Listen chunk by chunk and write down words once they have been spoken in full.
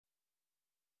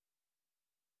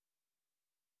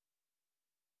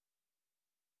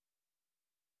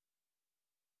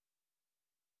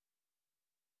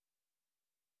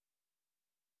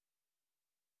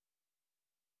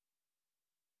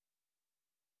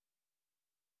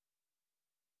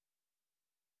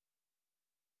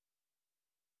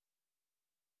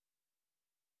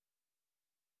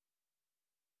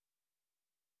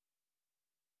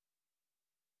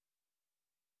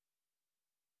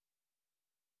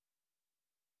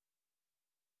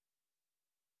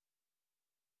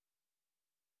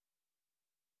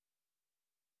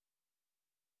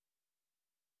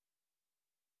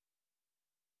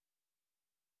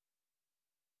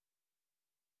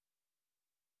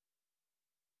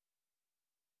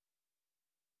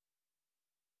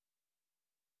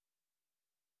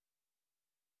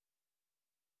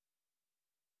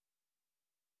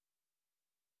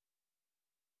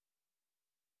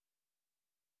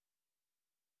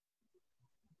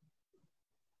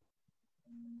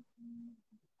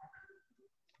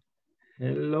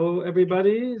Hello,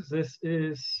 everybody. This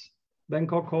is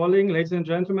Bangkok Calling. Ladies and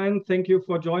gentlemen, thank you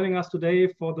for joining us today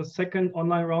for the second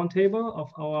online roundtable of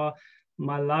our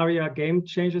Malaria Game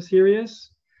Changer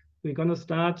series. We're going to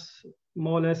start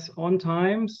more or less on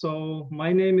time. So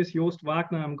my name is Joost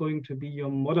Wagner. I'm going to be your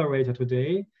moderator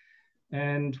today.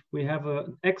 And we have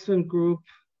an excellent group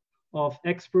of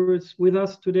experts with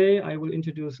us today. I will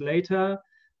introduce later,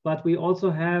 but we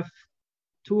also have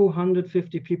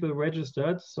 250 people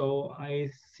registered. So I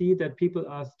see that people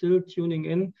are still tuning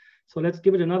in. So let's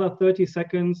give it another 30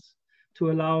 seconds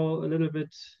to allow a little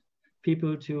bit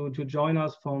people to join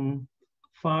us from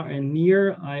far and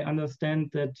near. I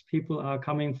understand that people are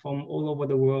coming from all over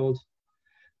the world.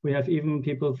 We have even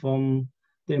people from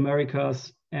the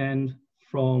Americas and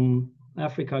from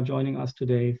Africa joining us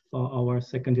today for our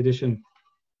second edition.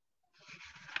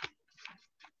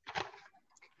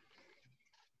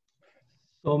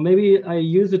 So maybe I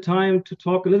use the time to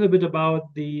talk a little bit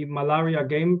about the Malaria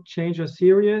Game Changer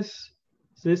series.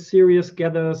 This series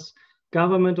gathers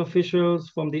government officials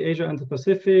from the Asia and the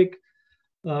Pacific,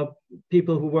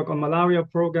 people who work on malaria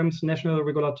programs, national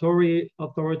regulatory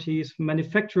authorities,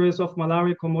 manufacturers of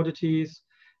malaria commodities,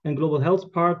 and global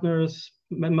health partners,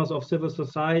 members of civil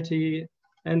society,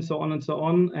 and so on and so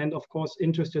on, and of course,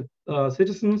 interested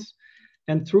citizens.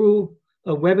 And through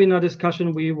a webinar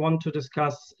discussion, we want to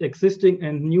discuss existing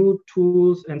and new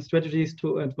tools and strategies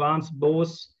to advance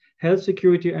both health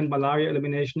security and malaria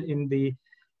elimination in the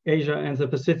Asia and the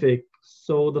Pacific.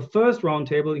 So the first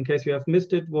roundtable, in case you have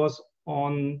missed it, was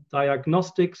on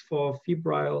diagnostics for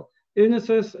febrile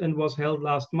illnesses and was held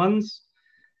last month.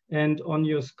 And on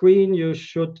your screen, you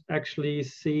should actually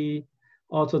see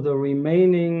also the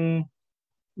remaining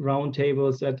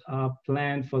roundtables that are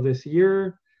planned for this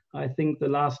year. I think the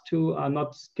last two are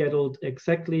not scheduled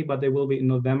exactly, but they will be in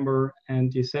November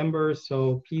and December.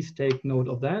 So please take note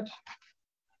of that.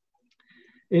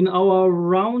 In our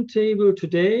roundtable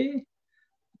today,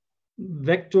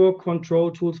 vector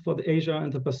control tools for the Asia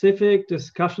and the Pacific,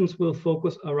 discussions will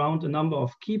focus around a number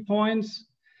of key points.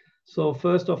 So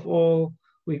first of all,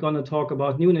 we're going to talk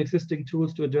about new and existing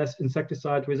tools to address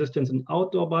insecticide resistance in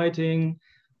outdoor biting.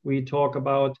 We talk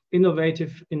about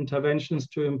innovative interventions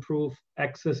to improve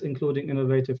access, including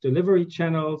innovative delivery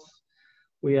channels.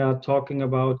 We are talking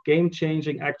about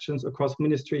game-changing actions across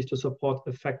ministries to support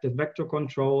effective vector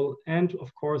control, and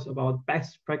of course about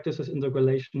best practices in the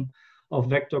relation of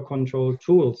vector control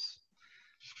tools.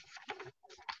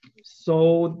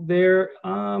 So there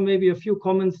are maybe a few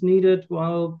comments needed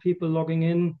while people logging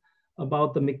in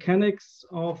about the mechanics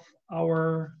of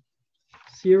our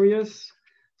series.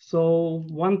 So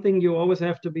one thing you always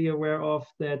have to be aware of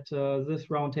that this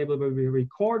roundtable will be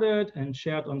recorded and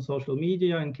shared on social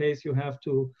media in case you have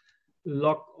to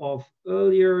log off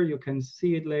earlier. You can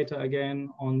see it later again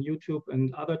on YouTube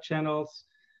and other channels.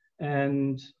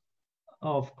 And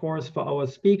of course, for our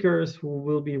speakers who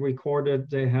will be recorded,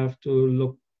 they have to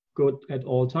look good at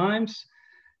all times.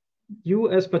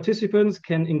 You as participants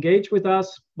can engage with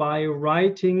us by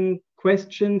writing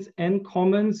questions and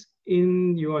comments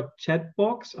in your chat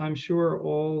box. I'm sure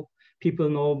all people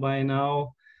know by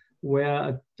now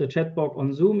where the chat box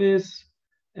on Zoom is,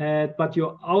 but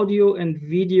your audio and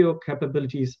video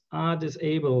capabilities are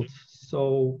disabled,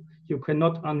 so you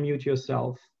cannot unmute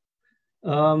yourself.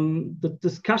 The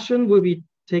discussion will be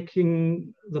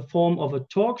taking the form of a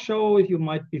talk show, if you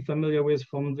might be familiar with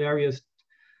from various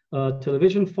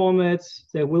television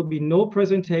formats. There will be no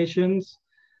presentations,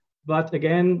 but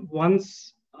again,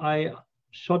 once I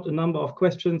shot a number of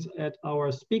questions at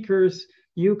our speakers,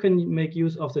 you can make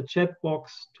use of the chat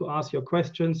box to ask your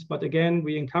questions. But again,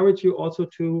 we encourage you also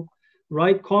to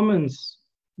write comments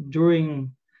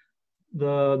during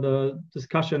the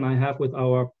discussion I have with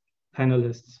our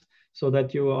panelists so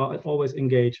that you are always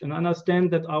engaged. And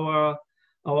understand that our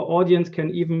audience can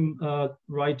even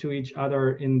write to each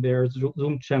other in their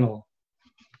Zoom channel.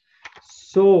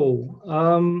 So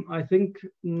I think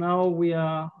now we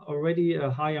are already a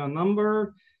higher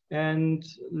number. And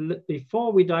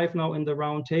before we dive now in the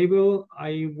roundtable,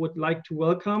 I would like to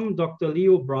welcome Dr.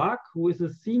 Leo Brach, who is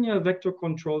a senior vector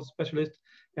control specialist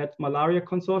at Malaria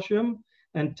Consortium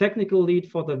and technical lead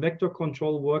for the vector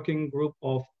control working group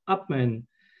of UPMEN.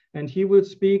 And he will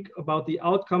speak about the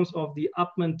outcomes of the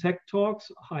UPMEN Tech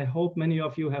Talks. I hope many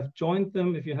of you have joined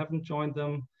them. If you haven't joined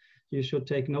them, you should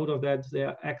take note of that. They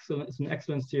are excellent. It's an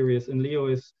excellent series, and Leo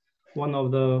is one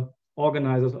of the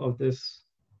organizers of this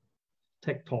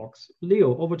Tech Talks.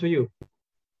 Leo, over to you.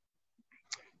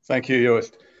 Thank you,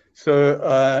 Joost.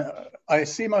 So I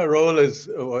see my role as,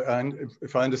 and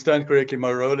if I understand correctly,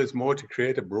 my role is more to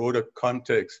create a broader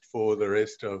context for the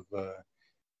rest of,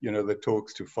 the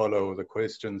talks to follow, or the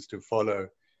questions to follow.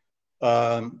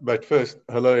 But first,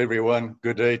 hello everyone.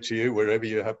 Good day to you, wherever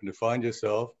you happen to find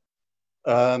yourself.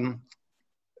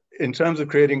 In terms of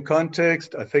creating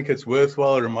context, I think it's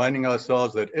worthwhile reminding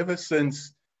ourselves that ever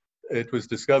since it was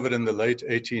discovered in the late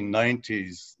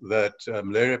 1890s that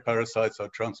malaria parasites are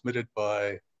transmitted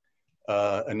by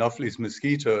Anopheles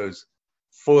mosquitoes,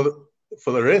 for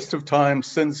the rest of time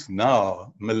since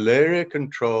now, malaria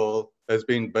control has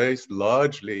been based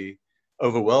largely,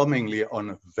 overwhelmingly,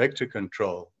 on vector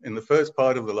control. In the first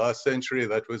part of the last century,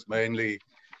 that was mainly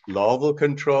larval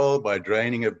control by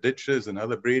draining of ditches and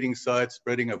other breeding sites,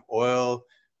 spreading of oil,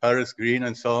 Paris green,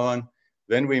 and so on.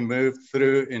 Then we moved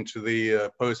through into the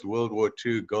post-World War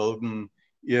II golden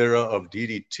era of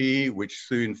DDT, which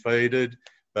soon faded,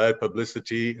 bad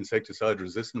publicity, insecticide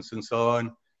resistance, and so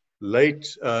on.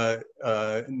 Late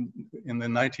in the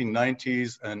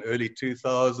 1990s and early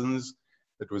 2000s,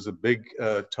 it was a big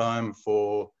time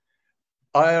for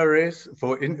IRS,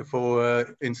 for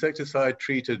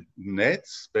insecticide-treated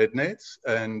nets, bed nets,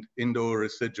 and indoor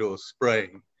residual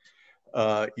spraying,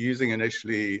 using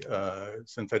initially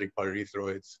synthetic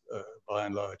pyrethroids by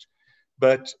and large.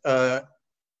 But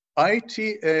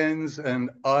ITNs and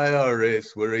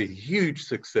IRS were a huge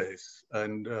success,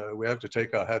 and we have to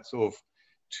take our hats off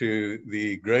to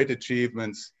the great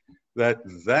achievements that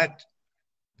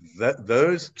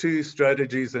those two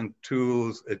strategies and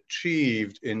tools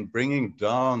achieved in bringing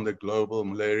down the global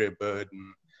malaria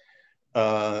burden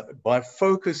by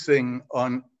focusing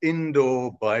on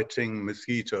indoor biting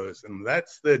mosquitoes. And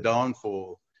that's their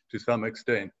downfall to some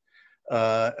extent.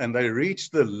 And they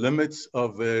reached the limits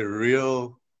of their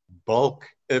real bulk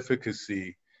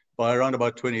efficacy by around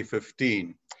about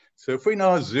 2015. So if we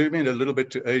now zoom in a little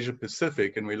bit to Asia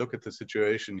Pacific and we look at the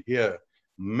situation here,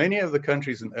 many of the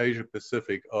countries in Asia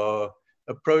Pacific are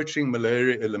approaching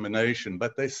malaria elimination,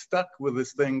 but they're stuck with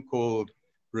this thing called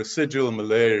residual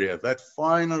malaria, that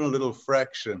final little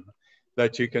fraction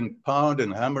that you can pound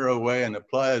and hammer away and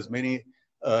apply as many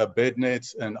bed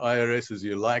nets and IRS as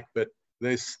you like, but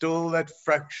there's still that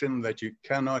fraction that you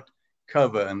cannot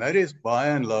cover, and that is by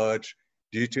and large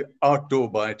due to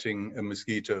outdoor biting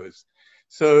mosquitoes.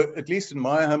 So at least in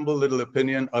my humble little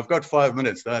opinion, I've got 5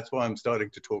 minutes, that's why I'm starting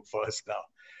to talk fast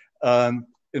now.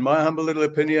 In my humble little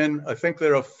opinion, I think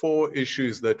there are 4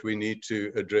 issues that we need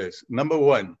to address. Number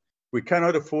 1, we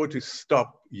cannot afford to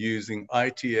stop using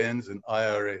ITNs and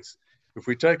IRS. If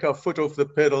we take our foot off the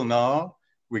pedal now,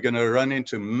 we're going to run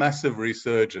into massive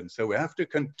resurgence. So we have to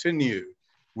continue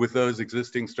with those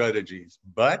existing strategies.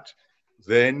 But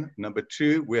then, number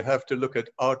 2, we have to look at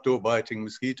outdoor biting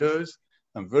mosquitoes.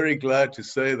 I'm very glad to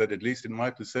say that, at least in my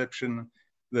perception,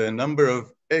 there are a number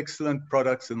of excellent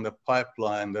products in the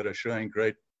pipeline that are showing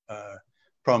great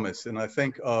promise. And I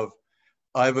think of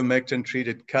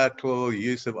ivermectin-treated cattle,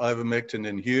 use of ivermectin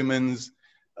in humans,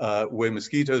 where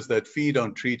mosquitoes that feed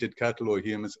on treated cattle or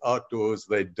humans outdoors,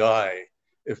 they die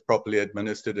if properly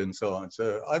administered and so on.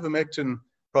 So ivermectin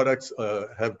products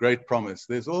have great promise.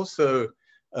 There's also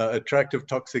attractive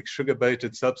toxic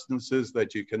sugar-baited substances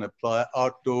that you can apply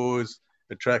outdoors,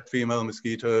 attract female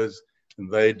mosquitoes,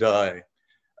 and they die.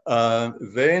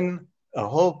 Then a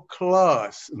whole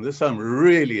class, and this I'm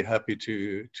really happy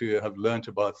to have learned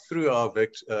about through our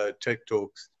tech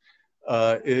talks,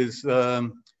 is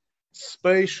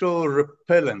spatial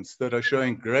repellents that are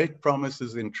showing great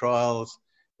promises in trials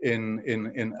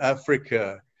in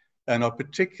Africa and are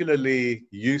particularly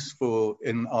useful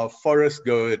in our forest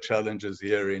goer challenges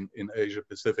here in Asia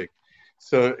Pacific.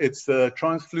 So it's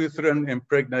transfluthrin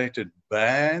impregnated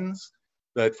bands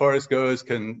that forest goers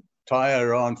can tie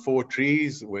around 4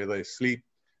 trees where they sleep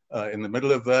in the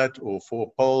middle of that, or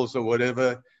 4 poles or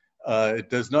whatever. It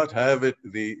does not have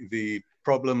the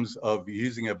problems of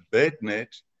using a bed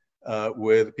net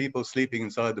where the people sleeping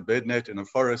inside the bed net in a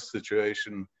forest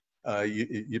situation,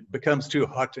 it becomes too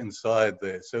hot inside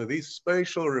there. So these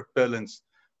spatial repellents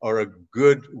are a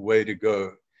good way to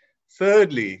go.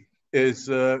 Thirdly, is,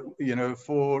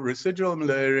 for residual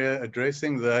malaria,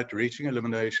 addressing that, reaching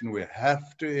elimination, we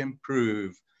have to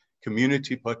improve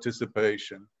community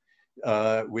participation.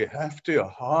 We have to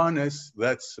harness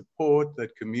that support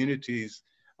that communities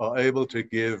are able to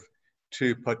give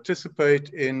to participate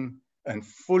in and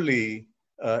fully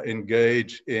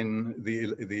engage in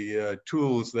the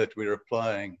tools that we're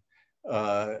applying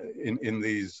in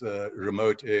these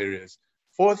remote areas.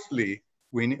 Fourthly,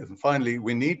 finally,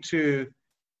 we need to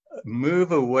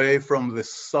move away from the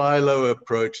silo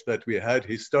approach that we had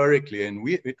historically, and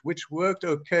which worked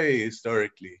okay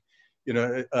historically.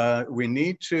 We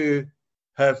need to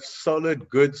have solid,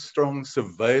 good, strong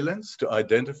surveillance to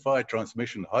identify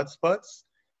transmission hotspots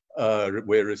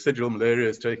where residual malaria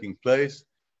is taking place.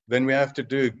 Then we have to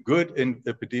do good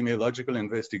epidemiological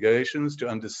investigations to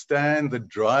understand the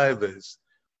drivers.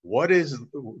 What is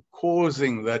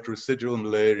causing that residual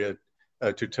malaria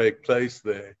to take place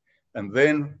there? And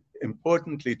then,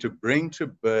 importantly, to bring to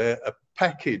bear a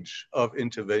package of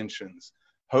interventions,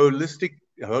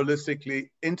 holistically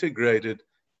integrated,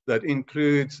 that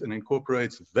includes and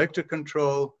incorporates vector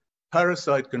control,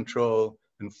 parasite control,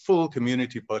 and full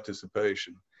community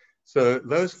participation. So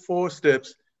those 4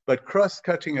 steps, but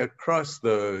cross-cutting across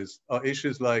those, are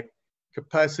issues like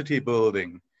capacity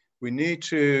building. We need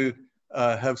to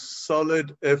have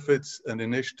solid efforts and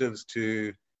initiatives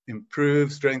to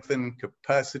improve, strengthen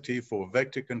capacity for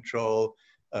vector control,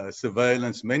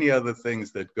 surveillance, many other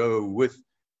things that go with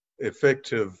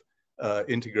effective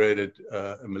integrated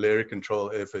malaria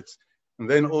control efforts. And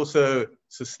then also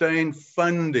sustain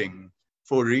funding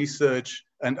for research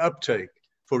and uptake,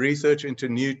 for research into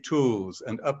new tools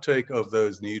and uptake of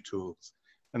those new tools.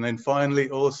 And then finally,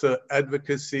 also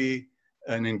advocacy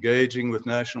and engaging with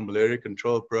national malaria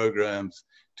control programs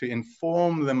to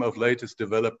inform them of latest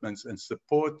developments and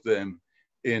support them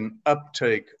in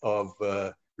uptake of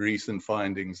recent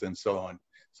findings and so on.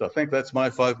 So I think that's my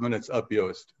 5 minutes up,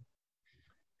 Joost.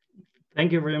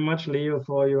 Thank you very much, Leo,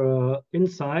 for your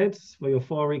insights, for your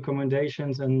 4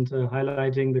 recommendations, and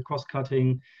highlighting the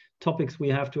cross-cutting topics we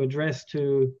have to address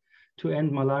to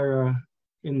end malaria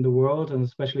in the world, and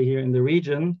especially here in the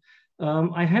region.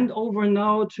 I hand over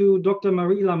now to Dr.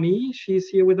 Marie Lamy. She's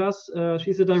here with us.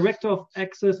 She's the Director of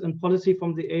Access and Policy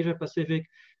from the Asia Pacific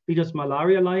Leaders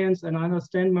Malaria Alliance. And I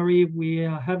understand, Marie, we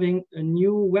are having a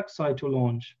new website to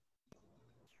launch.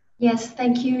 Yes,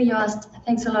 thank you, Joost.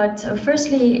 Thanks a lot. So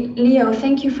firstly, Leo,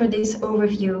 thank you for this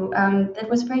overview. That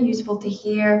was very useful to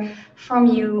hear from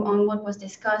you on what was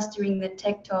discussed during the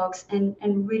tech talks, and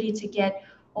really to get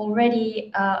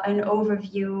already an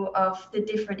overview of the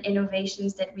different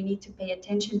innovations that we need to pay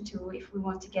attention to if we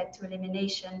want to get to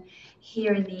elimination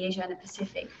here in the Asia and the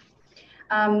Pacific.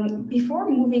 Before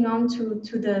moving on to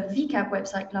the VCAP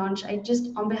website launch, I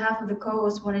just, on behalf of the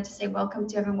co-host, wanted to say welcome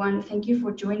to everyone. Thank you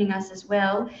for joining us as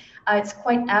well. It's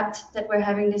quite apt that we're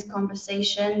having this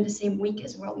conversation the same week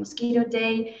as World Mosquito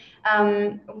Day.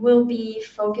 We'll be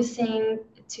focusing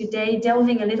today,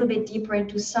 delving a little bit deeper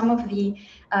into some of the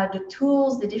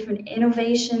tools, the different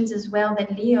innovations as well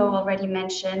that Leo already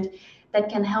mentioned, that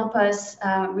can help us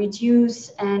reduce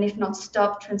and if not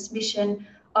stop transmission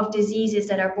of diseases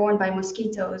that are borne by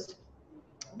mosquitoes.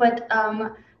 But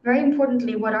very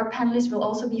importantly, what our panelists will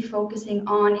also be focusing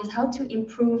on is how to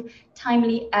improve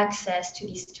timely access to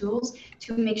these tools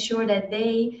to make sure that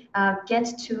they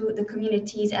get to the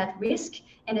communities at risk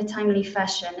in a timely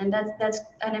fashion. And that's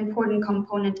an important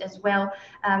component as well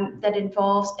that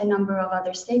involves a number of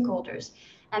other stakeholders.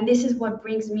 And this is what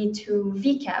brings me to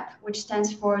VCAP, which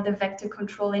stands for the Vector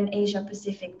Control in Asia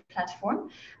Pacific platform.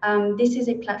 This is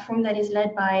a platform that is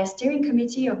led by a steering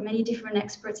committee of many different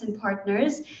experts and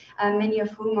partners, many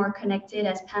of whom are connected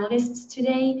as panelists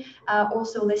today,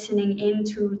 also listening in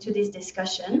to this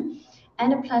discussion,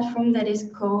 and a platform that is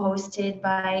co-hosted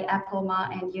by Appelma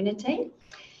and Unite.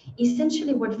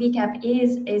 Essentially, what VCAP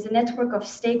is a network of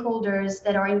stakeholders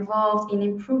that are involved in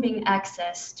improving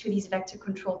access to these vector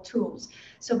control tools.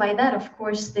 So by that, of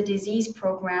course, the disease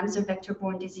programs, the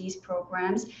vector-borne disease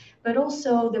programs, but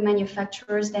also the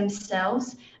manufacturers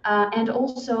themselves, and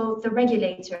also the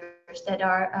regulators that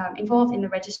are involved in the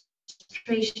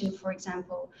registration, for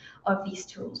example, of these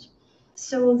tools.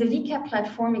 So the VCAP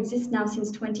platform exists now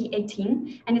since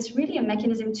 2018, and it's really a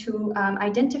mechanism to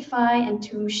identify and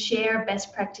to share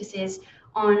best practices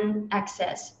on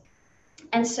access.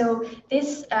 And so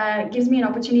this gives me an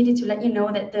opportunity to let you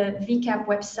know that the VCAP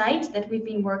website that we've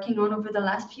been working on over the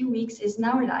last few weeks is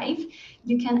now live.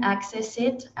 You can access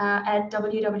it at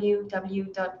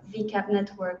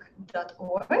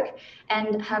www.vcapnetwork.org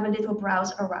and have a little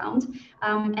browse around.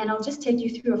 And I'll just take you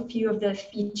through a few of the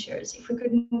features. If we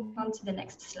could move on to the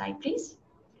next slide, please.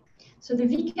 So the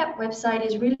VCAP website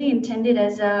is really intended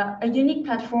as a unique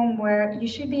platform where you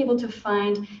should be able to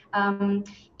find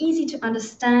easy to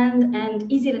understand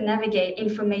and easy to navigate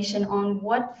information on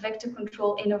what vector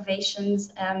control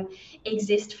innovations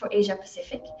exist for Asia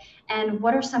Pacific and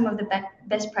what are some of the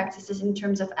best practices in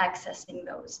terms of accessing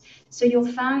those. So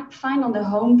you'll find on the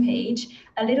homepage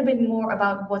a little bit more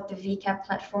about what the VCAP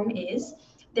platform is.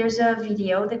 There's a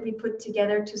video that we put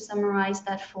together to summarize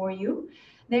that for you.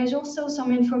 There's also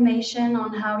some information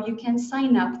on how you can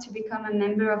sign up to become a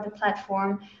member of the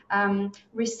platform,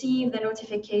 receive the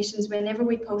notifications whenever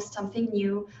we post something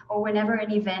new or whenever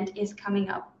an event is coming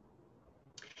up.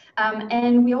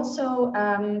 And we also,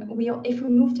 if we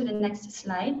move to the next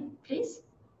slide, please.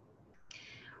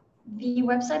 The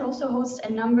website also hosts a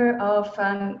number of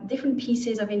different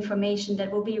pieces of information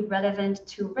that will be relevant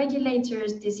to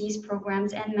regulators, disease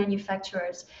programs, and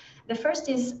manufacturers. The first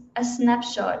is a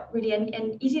snapshot, really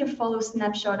an easy to follow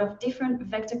snapshot of different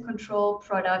vector control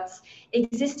products,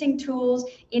 existing tools,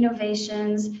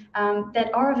 innovations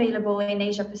that are available in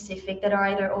Asia Pacific that are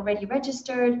either already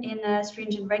registered in a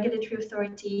stringent regulatory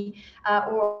authority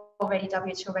or already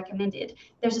WHO recommended.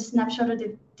 There's a snapshot of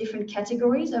the different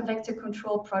categories of vector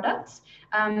control products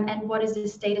and what is the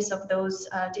status of those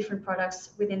different products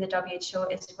within the WHO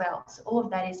as well. So all of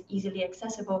that is easily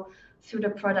accessible through the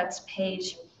products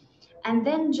page. And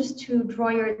then just to draw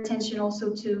your attention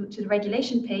also to the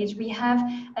regulation page, we have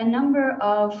a number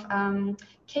of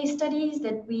case studies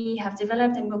that we have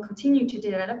developed and will continue to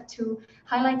develop to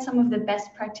highlight some of the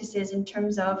best practices in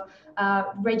terms of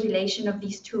regulation of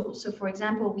these tools. So for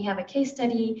example, we have a case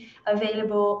study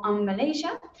available on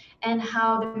Malaysia and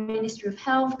how the Ministry of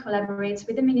Health collaborates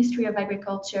with the Ministry of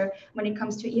Agriculture when it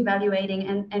comes to evaluating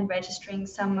and registering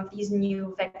some of these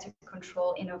new vector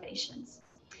control innovations.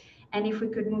 And if we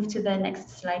could move to the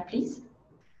next slide, please.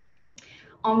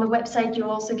 On the website, you'll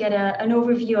also get an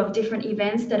overview of different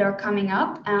events that are coming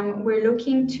up. We're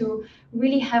looking to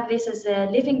really have this as a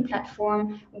living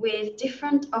platform with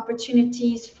different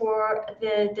opportunities for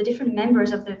the different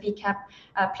members of the VCAP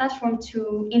platform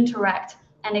to interact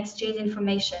and exchange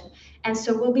information. And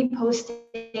so we'll be posting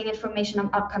information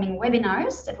on upcoming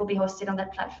webinars that will be hosted on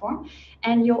that platform.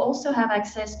 And you'll also have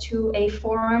access to a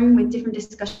forum with different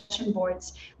discussion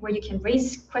boards where you can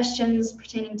raise questions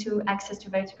pertaining to access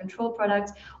to vector control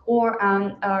products or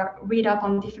read up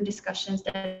on different discussions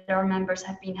that our members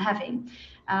have been having.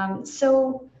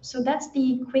 So that's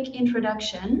the quick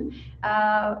introduction.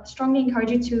 Strongly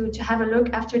encourage you to have a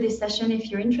look after this session if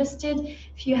you're interested.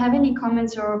 If you have any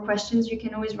comments or questions, you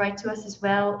can always write to us as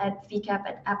well at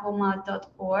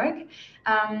vcap@applemod.org.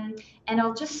 And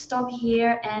I'll just stop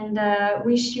here and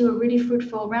wish you a really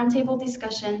fruitful roundtable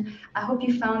discussion. I hope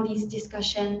you found this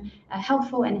discussion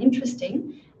helpful and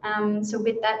interesting. So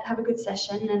with that, have a good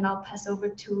session, and I'll pass over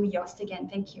to Joost again.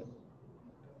 Thank you.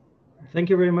 Thank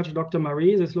you very much, Dr.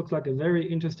 Marie. This looks like a very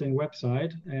interesting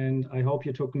website, and I hope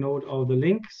you took note of the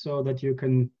link so that you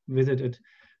can visit it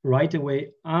right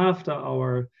away after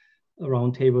our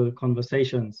roundtable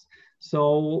conversations.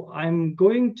 So I'm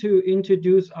going to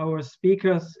introduce our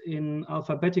speakers in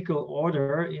alphabetical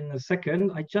order in a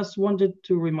second. I just wanted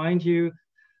to remind you,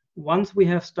 once we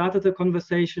have started the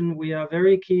conversation, we are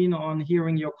very keen on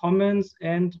hearing your comments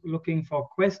and looking for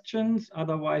questions.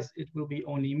 Otherwise, it will be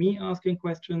only me asking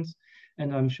questions,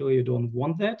 and I'm sure you don't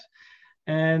want that.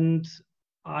 And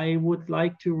I would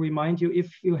like to remind you,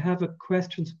 if you have a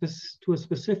question to a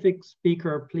specific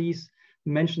speaker, please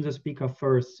mention the speaker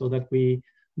first so that we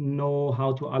know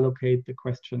how to allocate the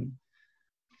question.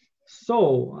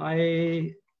 So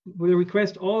I will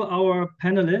request all our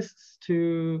panelists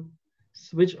to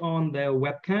switch on their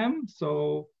webcam.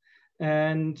 So,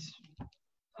 and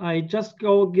I just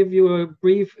give you a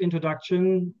brief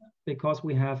introduction because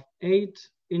we have 8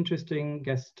 interesting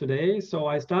guests today. So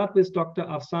I start with Dr.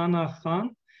 Afsana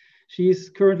Khan. She's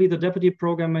currently the Deputy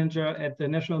Program Manager at the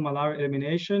National Malaria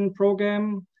Elimination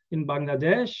Program in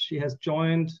Bangladesh. She has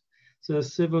joined the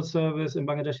civil service in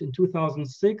Bangladesh in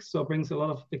 2006, so brings a lot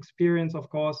of experience, of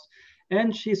course.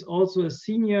 And she's also a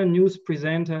senior news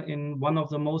presenter in one of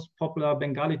the most popular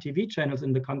Bengali TV channels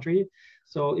in the country.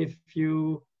 So if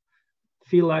you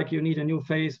feel like you need a new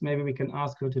face, maybe we can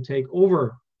ask her to take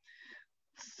over.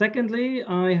 Secondly,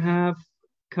 I have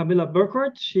Camilla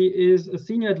Burkhardt. She is a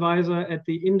senior advisor at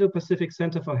the Indo-Pacific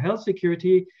Center for Health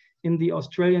Security in the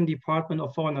Australian Department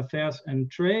of Foreign Affairs and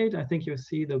Trade. I think you'll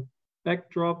see the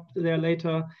backdrop there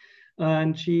later.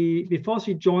 And before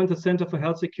she joined the Center for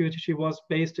Health Security, she was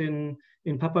based in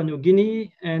Papua New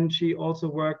Guinea, and she also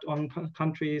worked on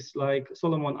countries like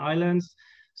Solomon Islands.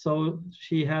 So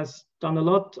she has done a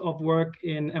lot of work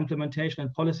in implementation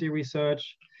and policy research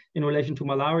in relation to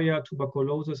malaria,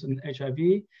 tuberculosis, and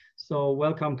HIV. So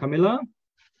welcome, Camilla.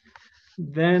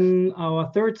 Then our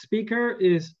third speaker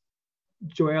is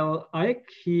Joel Ike.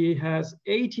 He has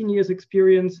 18 years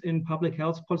experience in public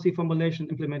health policy formulation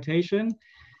and implementation.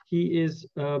 He is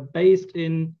based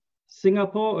in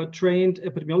Singapore, a trained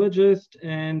epidemiologist,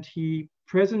 and he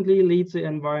presently leads the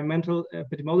environmental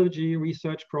epidemiology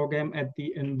research program at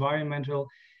the Environmental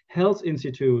Health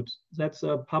Institute. That's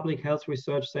a public health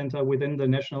research center within the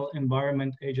National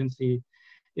Environment Agency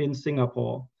in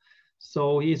Singapore.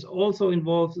 So he's also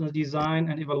involved in the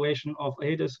design and evaluation of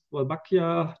Aedes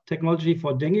Wolbachia technology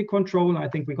for dengue control. I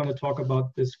think we're going to talk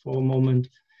about this for a moment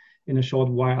in a short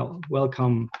while.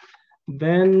 Welcome.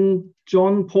 Then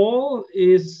John Paul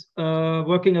is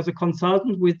working as a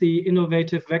consultant with the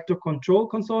Innovative Vector Control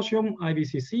Consortium,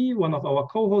 IVCC, one of our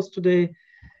co-hosts today.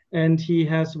 And he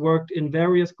has worked in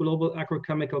various global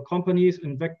agrochemical companies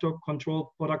and vector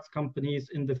control products companies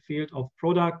in the field of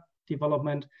product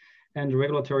development and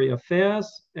regulatory affairs.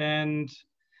 And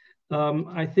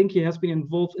I think he has been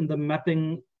involved in the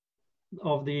mapping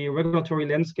of the regulatory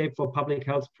landscape for public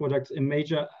health products in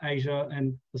major Asia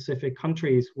and Pacific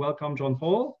countries. Welcome, John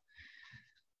Paul.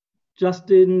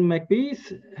 Justin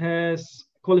McBeath has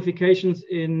qualifications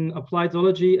in applied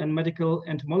zoology and medical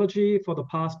entomology for the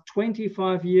past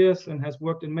 25 years and has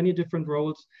worked in many different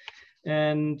roles.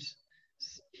 And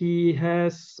he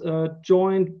has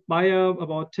joined Bayer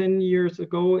about 10 years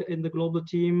ago in the global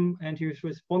team, and he was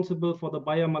responsible for the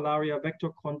Bayer malaria vector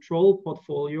control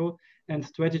portfolio and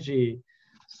strategy.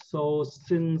 So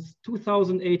since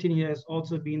 2018, he has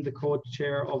also been the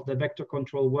co-chair of the vector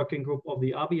control working group of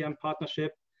the RBM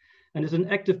partnership and is an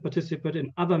active participant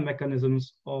in other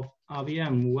mechanisms of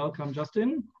RBM. Welcome,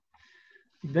 Justin.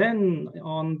 Then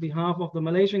on behalf of the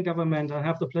Malaysian government, I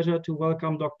have the pleasure to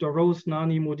welcome Dr. Rose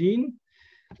Nani Mudin.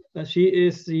 She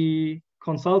is the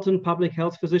consultant public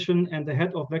health physician and the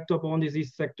head of vector-borne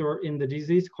disease sector in the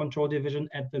disease control division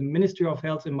at the Ministry of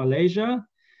Health in Malaysia.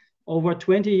 Over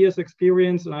 20 years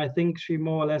experience, and I think she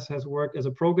more or less has worked as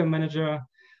a program manager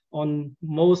on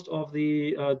most of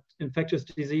the infectious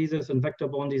diseases and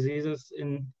vector-borne diseases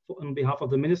on behalf of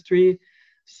the ministry.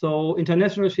 So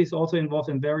internationally, she's also involved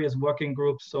in various working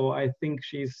groups. So I think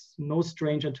she's no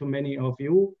stranger to many of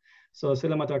you. So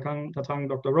selamat datang,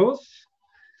 Dr. Rose.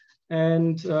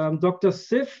 And Dr.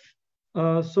 Sif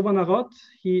Suvarnarot,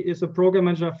 he is a program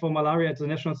manager for malaria at the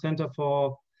National Center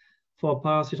for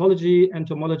Parasitology,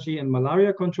 Entomology, and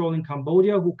Malaria Control in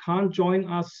Cambodia, who can't join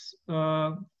us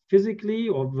physically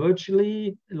or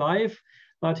virtually live,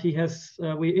 but he has,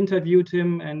 we interviewed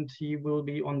him and he will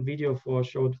be on video for a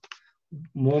short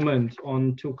moment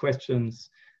on 2 questions.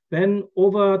 Then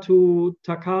over to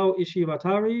Takao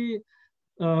Ishiwatari.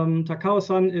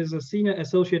 Takao-san is a senior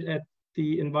associate at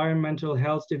the Environmental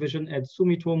Health Division at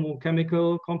Sumitomo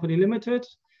Chemical Company Limited.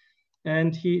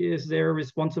 And he is there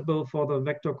responsible for the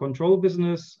vector control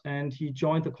business. And he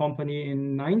joined the company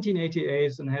in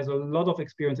 1988 and has a lot of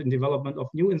experience in development of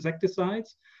new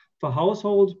insecticides for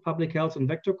household, public health, and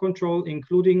vector control,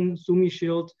 including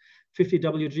SumiShield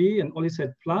 50WG and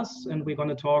Olicet Plus. And we're going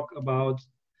to talk about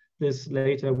this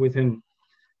later with him.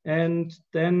 And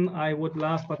then I would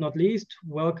last but not least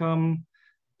welcome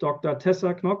Dr.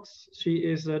 Tessa Knox. She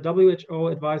is a WHO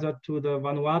advisor to the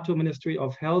Vanuatu Ministry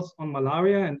of Health on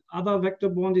malaria and other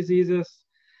vector-borne diseases.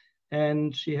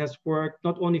 And she has worked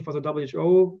not only for the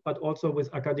WHO, but also with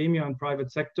academia and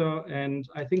private sector. And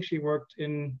I think she worked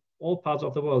in all parts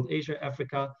of the world, Asia,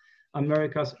 Africa,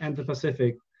 Americas, and the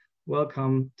Pacific.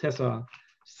 Welcome, Tessa.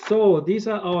 So these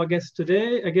are our guests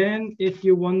today. Again, if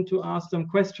you want to ask them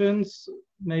questions,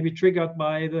 maybe triggered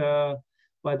by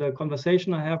the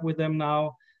conversation I have with them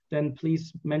now, then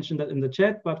please mention that in the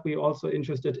chat, but we're also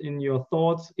interested in your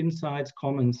thoughts, insights,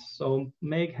 comments. So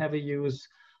make heavy use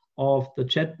of the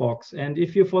chat box. And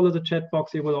if you follow the chat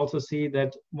box, you will also see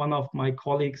that one of my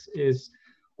colleagues is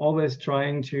always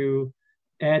trying to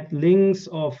add links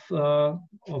of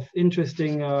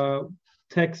interesting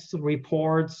text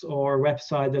reports or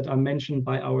websites that are mentioned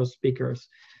by our speakers.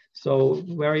 So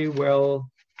very well,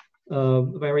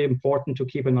 very important to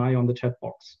keep an eye on the chat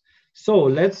box. So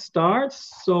let's start.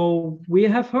 So we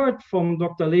have heard from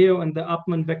Dr. Leo and the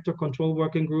Upman Vector Control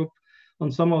Working Group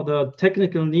on some of the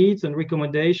technical needs and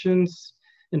recommendations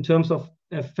in terms of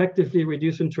effectively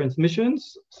reducing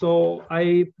transmissions. So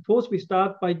I propose we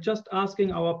start by just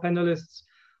asking our panelists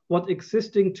what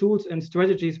existing tools and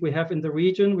strategies we have in the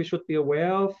region we should be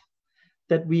aware of,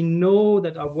 that we know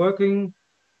that are working,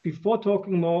 before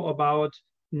talking more about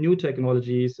new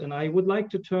technologies. And I would like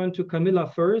to turn to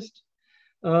Camilla first.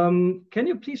 Can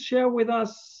you please share with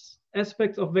us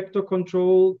aspects of vector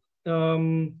control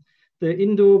the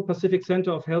Indo-Pacific Center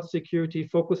of Health Security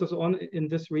focuses on in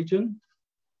this region?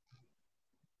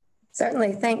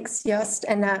 Certainly, thanks, Joost.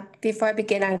 And before I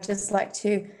begin, I'd just like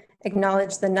to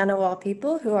acknowledge the Ngunnawal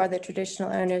people, who are the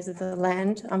traditional owners of the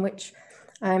land on which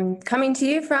I'm coming to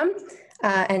you from,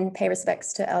 and pay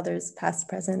respects to elders past,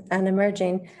 present, and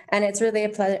emerging. And it's really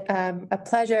a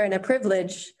pleasure and a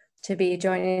privilege to be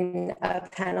joining a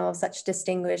panel of such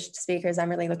distinguished speakers. I'm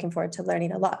really looking forward to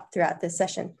learning a lot throughout this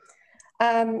session.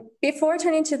 Before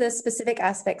turning to the specific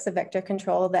aspects of vector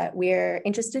control that we're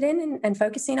interested in and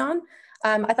focusing on,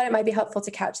 I thought it might be helpful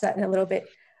to couch that in a little bit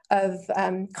of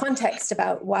context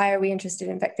about why are we interested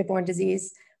in vector-borne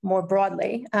disease more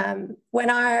broadly. When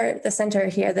the center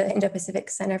here, the Indo-Pacific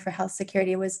Center for Health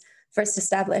Security, was first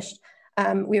established,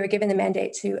 we were given the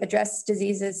mandate to address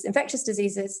diseases, infectious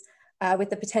diseases,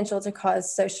 with the potential to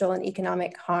cause social and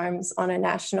economic harms on a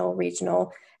national,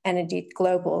 regional, and indeed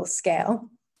global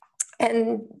scale.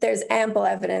 And there's ample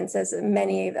evidence, as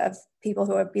many of people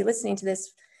who will be listening to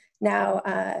this now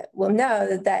will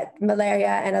know, that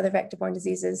malaria and other vector-borne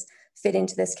diseases fit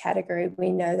into this category.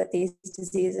 We know that these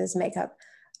diseases make up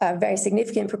a very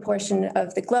significant proportion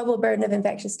of the global burden of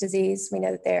infectious disease. We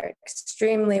know that they're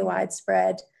extremely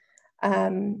widespread.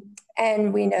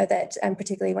 And we know that,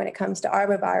 particularly when it comes to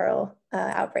arboviral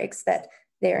outbreaks, that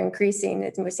they're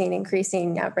increasing. We're seeing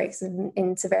increasing outbreaks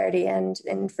in severity and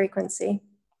in frequency.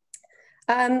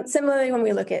 Similarly, when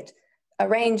we look at a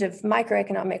range of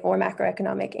microeconomic or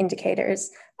macroeconomic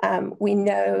indicators, we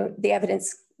know the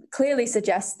evidence clearly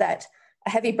suggests that a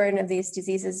heavy burden of these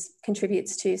diseases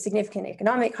contributes to significant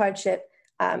economic hardship,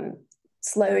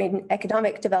 slowing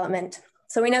economic development.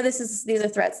 So we know these are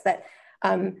threats that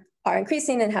are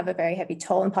increasing and have a very heavy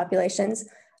toll on populations.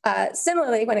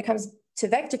 Similarly, when it comes to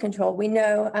vector control, we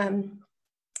know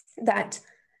that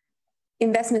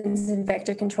investments in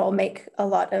vector control make a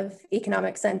lot of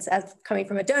economic sense as coming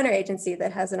from a donor agency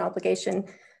that has an obligation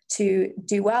to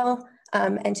do well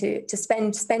and to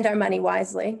spend our money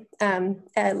wisely.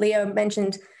 Leo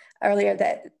mentioned earlier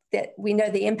that we know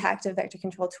the impact of vector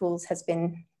control tools has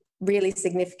been really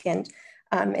significant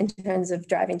in terms of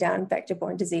driving down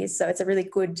vector-borne disease. So it's a really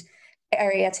good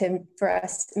area for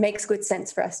us, makes good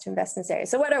sense for us to invest in this area.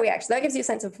 So what are we actually, that gives you a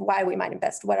sense of why we might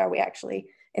invest. What are we actually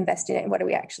investing in? What are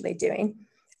we actually doing?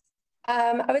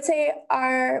 I would say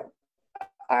our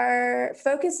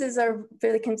focuses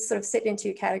really can sort of sit in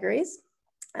two categories.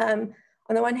 On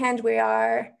the one hand, we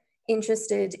are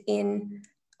interested in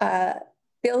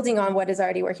building on what is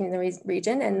already working in the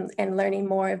region and learning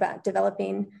more about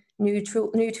developing new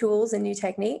tools and new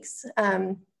techniques.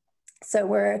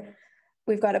 So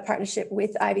we've got a partnership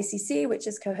with IVCC, which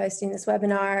is co-hosting this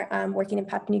webinar, working in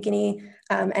Papua New Guinea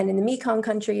and in the Mekong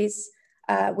countries.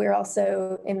 We're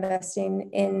also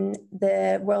investing in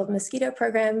the World Mosquito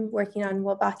Program, working on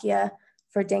Wolbachia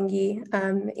for dengue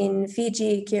in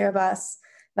Fiji, Kiribati,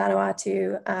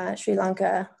 Vanuatu, Sri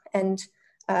Lanka, and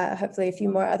hopefully a few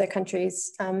more other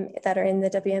countries that are in the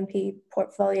WMP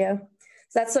portfolio.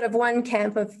 So that's sort of one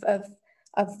camp of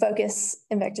focus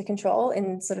in vector control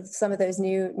in sort of some of those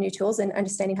new tools and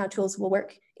understanding how tools will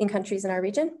work in countries in our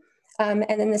region. And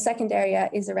then the second area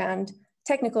is around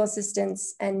technical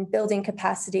assistance and building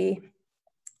capacity.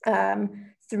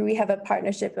 We have a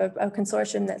partnership of a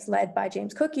consortium that's led by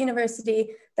James Cook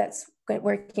University that's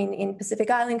working in Pacific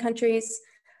Island countries.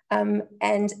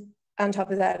 And on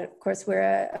top of that, of course,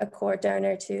 we're a core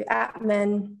donor to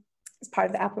APMEN as part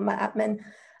of the APMEN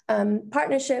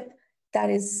partnership that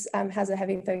has a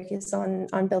heavy focus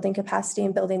on building capacity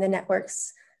and building the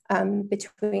networks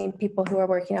between people who are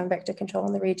working on vector control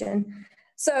in the region.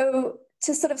 So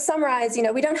to sort of summarize,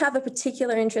 we don't have a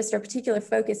particular interest or particular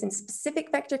focus in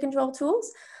specific vector control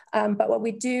tools, but what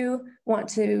we do want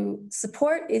to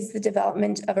support is the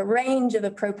development of a range of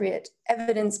appropriate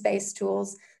evidence-based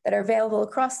tools that are available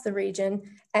across the region,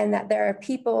 and that there are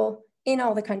people in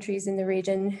all the countries in the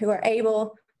region who are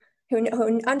able,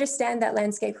 who understand that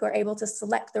landscape, who are able to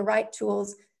select the right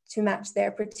tools to match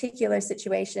their particular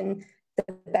situation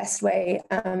the best way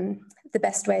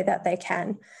that they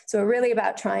can. So we're really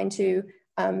about trying to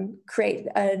create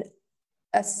an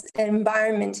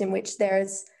environment in which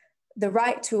there's the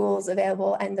right tools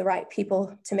available and the right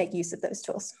people to make use of those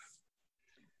tools.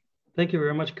 Thank you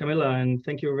very much, Camilla, and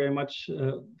thank you very much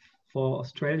for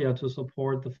Australia to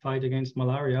support the fight against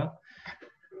malaria.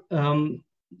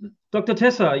 Dr.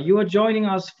 Tessa, you are joining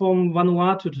us from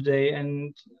Vanuatu today,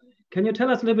 and can you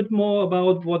tell us a little bit more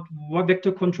about what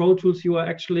vector control tools you are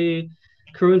actually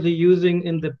currently using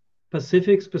in the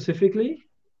Pacific specifically?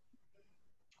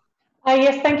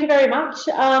 Yes, thank you very much.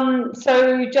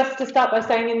 So just to start by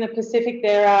saying, in the Pacific,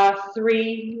 there are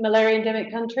 3 malaria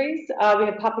endemic countries. We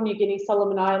have Papua New Guinea,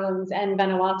 Solomon Islands, and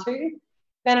Vanuatu.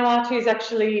 Vanuatu is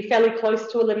actually fairly close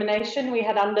to elimination. We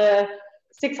had under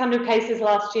 600 cases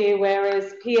last year,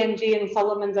 whereas PNG and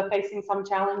Solomons are facing some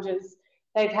challenges.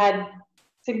 They've had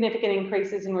significant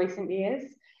increases in recent years.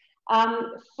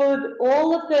 For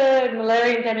all of the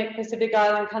malaria endemic Pacific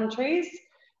Island countries,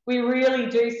 we really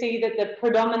do see that the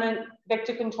predominant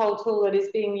vector control tool that is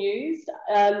being used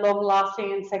are long-lasting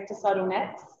insecticidal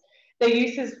nets.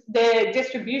 Their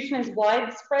distribution is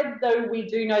widespread, though we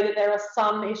do know that there are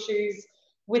some issues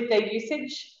with their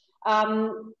usage.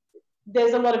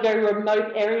 There's a lot of very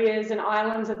remote areas and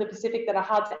islands of the Pacific that are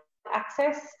hard to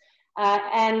access.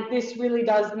 And this really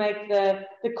does make the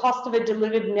cost of a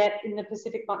delivered net in the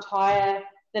Pacific much higher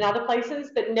than other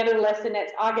places, but nevertheless the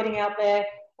nets are getting out there,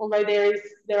 although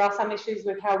there are some issues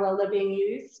with how well they're being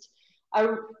used.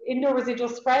 Indoor residual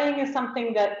spraying is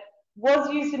something that was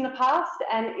used in the past,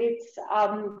 and its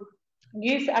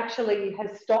use actually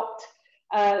has stopped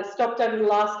over the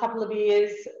last couple of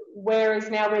years, whereas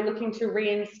now we're looking to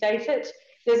reinstate it.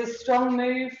 There's a strong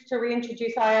move to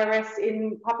reintroduce IRS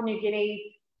in Papua New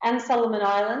Guinea and Solomon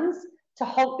Islands to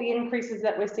halt the increases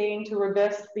that we're seeing, to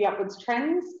reverse the upwards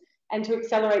trends, and to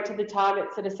accelerate to the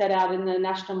targets that are set out in the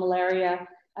National Malaria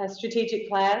strategic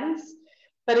plans.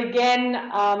 But again,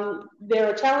 there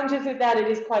are challenges with that. It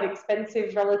is quite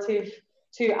expensive relative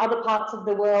to other parts of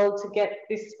the world to get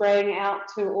this spraying out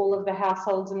to all of the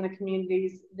households and the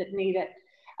communities that need it.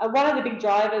 One of the big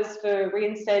drivers for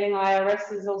reinstating IRS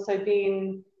has also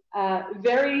been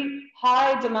very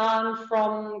high demand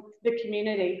from the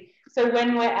community. So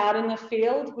when we're out in the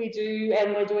field,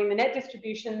 and we're doing the net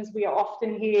distributions, we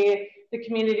often hear the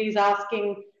communities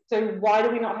asking, so why do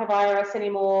we not have IRS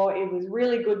anymore? It was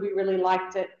really good, we really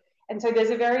liked it. And so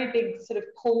there's a very big sort of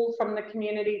pull from the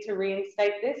community to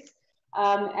reinstate this.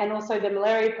 And also the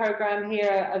malaria program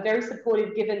here are very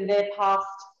supportive, given their past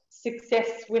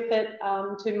success with it,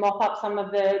 to mop up some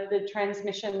of the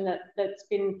transmission that's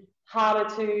been harder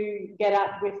to get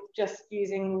at with just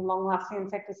using long-lasting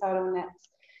insecticidal nets.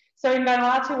 So in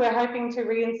Vanuatu, we're hoping to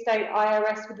reinstate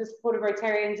IRS with the support of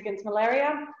Rotarians Against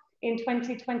Malaria in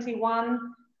 2021,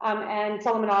 and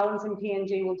Solomon Islands and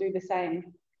PNG will do the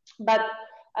same. But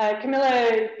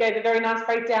Camilla gave a very nice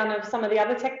breakdown of some of the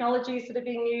other technologies that are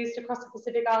being used across the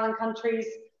Pacific Island countries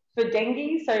for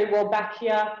dengue. So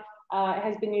Wolbachia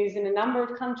has been used in a number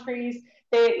of countries.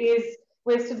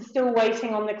 We're sort of still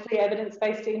waiting on the clear evidence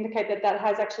base to indicate that that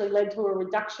has actually led to a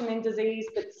reduction in disease,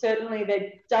 but certainly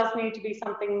there does need to be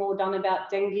something more done about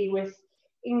dengue, with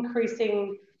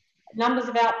increasing numbers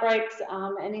of outbreaks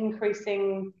and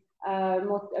increasing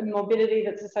morbidity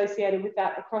that's associated with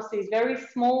that across these very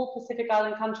small Pacific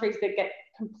Island countries that get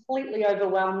completely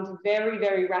overwhelmed very,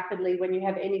 very rapidly when you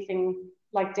have anything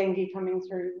like dengue coming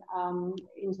through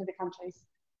into the countries.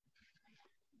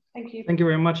 Thank you. Thank you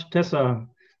very much, Tessa,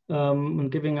 and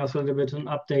giving us a little bit an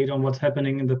update on what's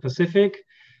happening in the Pacific.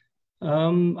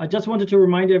 I just wanted to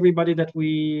remind everybody that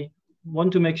we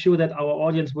want to make sure that our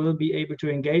audience will be able to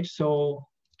engage. So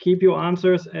keep your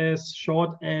answers as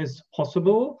short as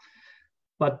possible,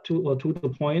 but to the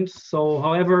point. So,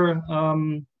 however,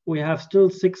 we have still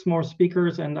 6 more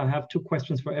speakers, and I have 2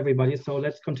 questions for everybody. So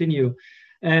let's continue.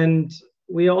 And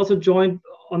we are also joined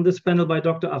on this panel by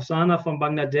Dr. Afsana from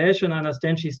Bangladesh, and I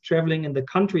understand she's traveling in the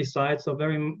countryside. So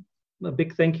a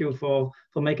big thank you for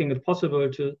making it possible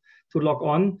to log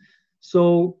on.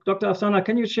 So Dr. Afsana,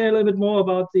 can you share a little bit more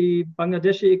about the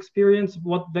Bangladeshi experience?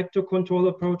 What vector control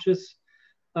approaches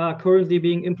are currently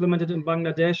being implemented in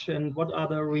Bangladesh, and what are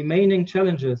the remaining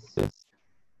challenges?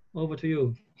 Over to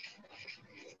you.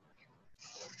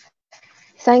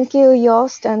 Thank you,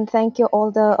 Joost, and thank you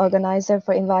all the organizer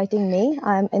for inviting me.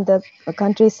 I'm in the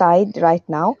countryside right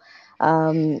now,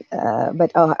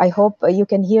 but I hope you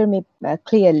can hear me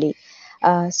clearly.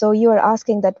 So you are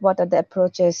asking that what are the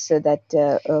approaches that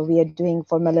we are doing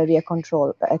for malaria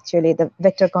control, actually the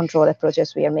vector control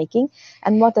approaches we are making,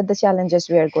 and what are the challenges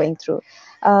we are going through.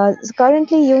 So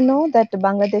currently, you know that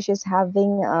Bangladesh is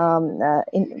having,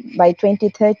 by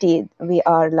 2030, we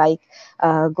are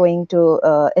going to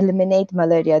eliminate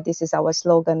malaria. This is our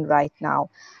slogan right now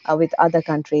with other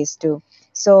countries too.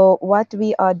 So what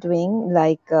we are doing,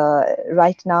 right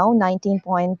now,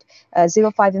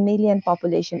 19.05 million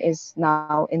population is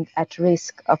now at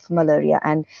risk of malaria,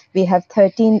 and we have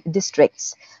 13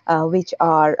 districts which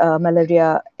are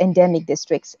malaria endemic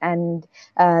districts, and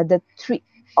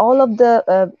all of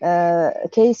the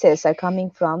cases are coming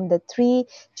from the 3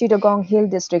 Chittagong Hill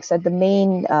districts are the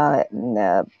main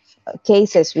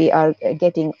cases we are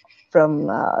getting from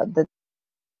the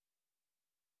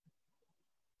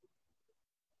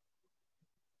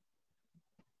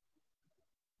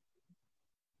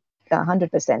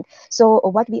 100%. So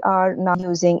what we are now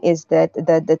using is that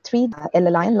the three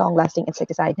L-align long-lasting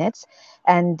insecticide nets,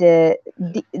 and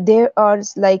there are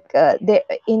like there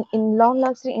in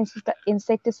long-lasting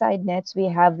insecticide nets we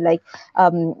have like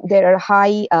there are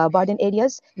high burden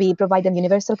areas. We provide them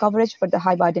universal coverage for the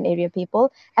high burden area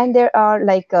people, and there are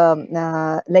like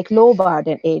low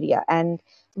burden area, and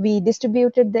we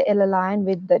distributed the L-align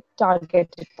with the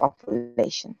targeted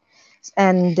population.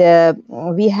 And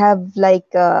we have like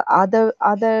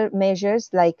other measures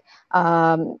like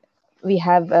we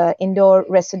have indoor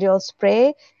residual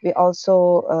spray. We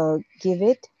also give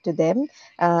it to them.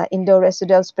 Indoor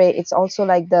residual spray, it's also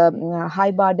like the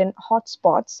high burden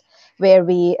hotspots where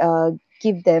we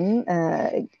give them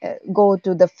go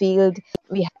to the field.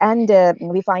 We find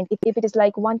if it is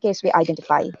like one case we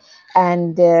identify,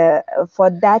 and for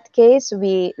that case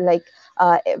we like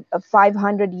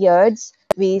 500 yards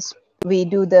we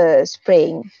do the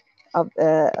spraying of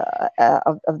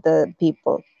the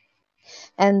people.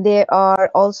 And there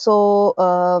are also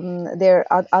there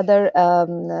are other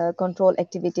control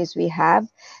activities we have,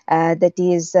 that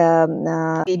is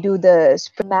we do the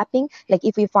spray mapping, like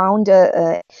if we found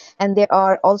and there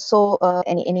are also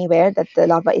anywhere that the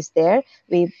larva is there,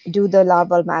 we do the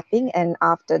larval mapping, and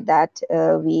after that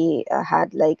we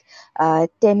had like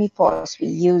temifos, we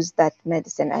use that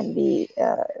medicine and we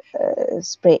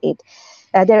spray it.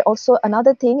 There also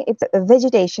another thing, it's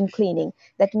vegetation cleaning.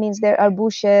 That means there are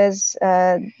bushes,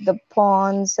 the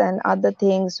ponds and other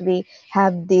things. We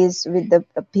have this with the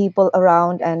people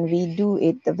around, and we do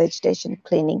it, the vegetation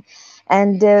cleaning.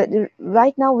 And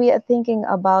right now we are thinking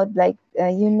about like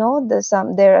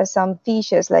there are some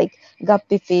fishes like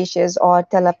guppy fishes or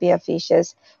tilapia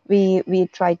fishes. We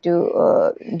try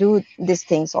to do these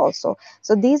things also.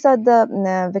 So these are the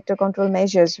vector control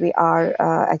measures we are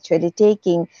actually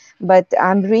taking. But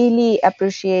I'm really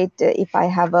appreciate if I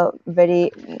have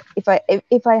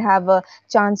a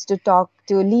chance to talk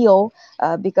to Leo,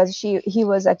 because he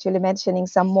was actually mentioning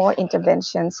some more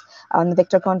interventions on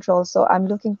vector control. So I'm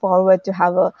looking forward to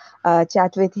have a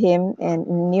chat with him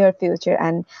in near future,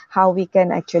 and how we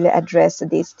can actually address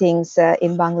these things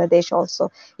in Bangladesh also.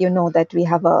 You know that we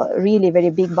have a really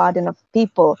very big burden of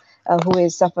people who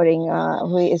is suffering,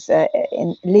 who is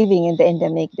living in the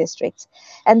endemic districts.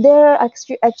 And there are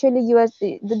actually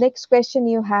the next question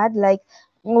you had, like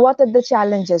what are the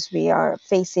challenges we are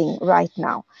facing right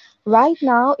now? Right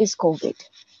now is COVID,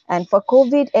 and for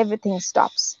COVID everything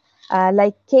stops.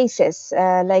 Like cases,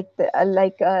 in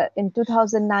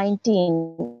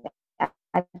 2019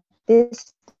 at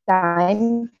this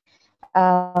time,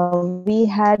 we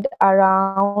had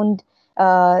around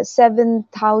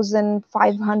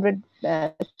 7,500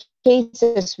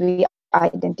 cases we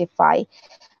identify.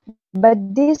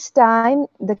 But this time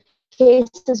the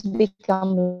cases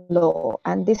become low,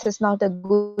 and this is not a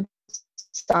good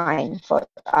sign for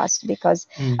us, because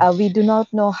we do not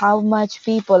know how much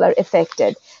people are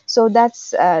affected. So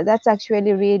that's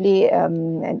actually really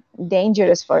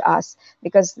dangerous for us,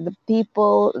 because the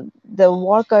people, the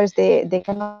workers, they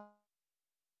cannot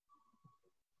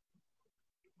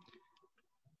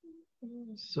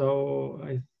So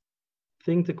I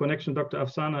think the connection, Dr.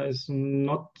 Afsana, is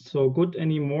not so good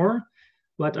anymore.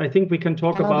 But I think we can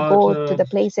talk about go to the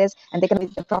places, and they can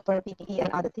with the proper PPE and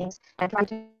other things, and try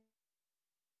to.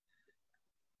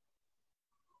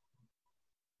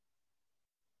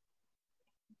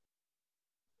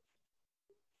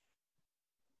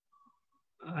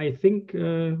 I think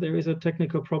there is a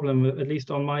technical problem, at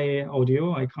least on my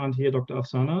audio. I can't hear Dr.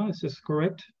 Afsana. Is this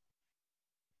correct?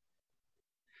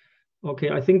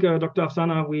 Okay, I think Dr.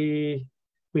 Afsana, we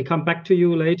come back to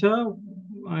you later.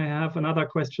 I have another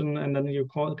question, and then you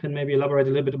can maybe elaborate a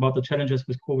little bit about the challenges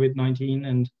with COVID-19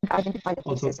 and identify the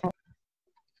also. cases.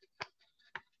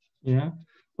 Yeah.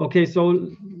 Okay,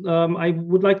 so I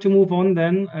would like to move on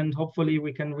then, and hopefully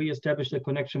we can reestablish the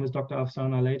connection with Dr.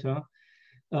 Afsana later.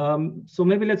 So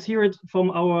maybe let's hear it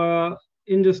from our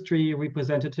industry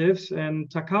representatives. And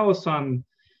Takao-san,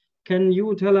 can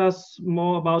you tell us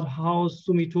more about how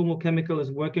Sumitomo Chemical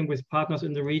is working with partners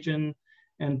in the region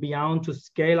and beyond to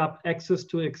scale up access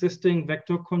to existing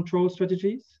vector control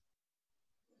strategies?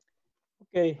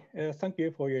 Okay, thank you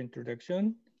for your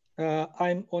introduction.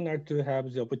 I'm honored to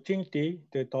have the opportunity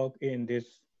to talk in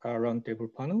this roundtable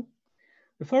panel.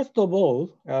 First of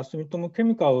all, Sumitomo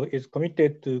Chemical is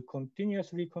committed to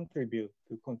continuously contribute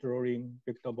to controlling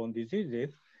vector-borne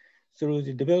diseases through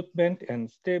the development and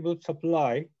stable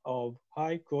supply of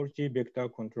high-quality vector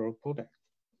control products.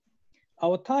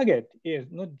 Our target is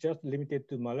not just limited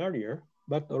to malaria,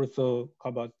 but also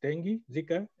covers dengue,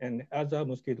 Zika, and other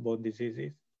mosquito-borne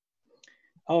diseases.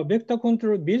 our vector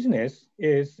control business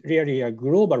is really a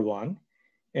global one,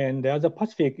 and the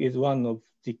Pacific is one of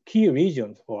the key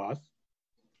regions for us.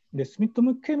 The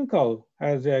Sumitomo Chemical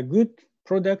has a good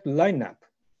product lineup,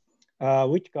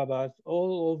 which covers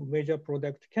all of major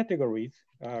product categories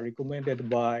recommended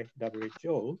by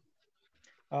WHO,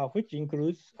 which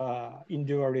includes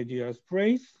indoor radial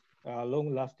sprays,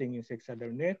 long-lasting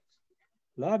insecticidal nets,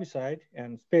 larvicide,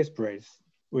 and space sprays.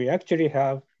 We actually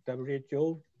have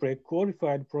WHO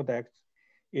pre-qualified products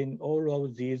in all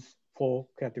of these 4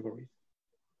 categories.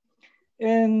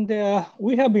 And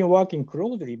we have been working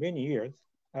closely many years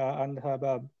and have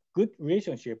a good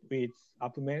relationship with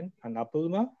Appleman and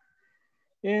Appelma.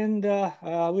 And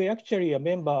we actually a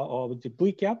member of the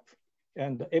VCAP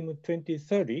and the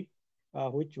M2030,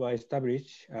 which were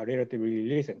established relatively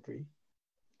recently.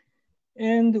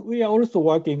 And we are also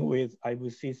working with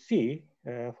IVCC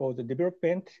for the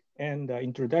development and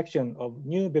introduction of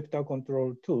new vector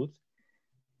control tools.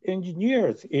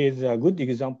 Engineers is a good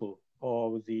example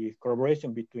of the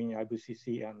collaboration between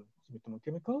IVCC and Sumitomo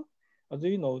Chemical. As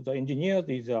you know, the engineers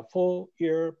is a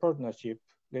 4-year partnership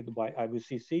led by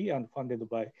IVCC and funded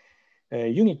by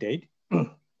United.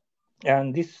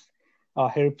 And this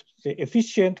helps the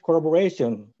efficient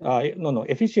collaboration,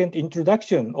 efficient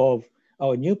introduction of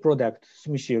our new product,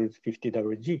 SumShield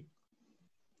 50WG.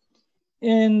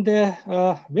 And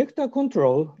vector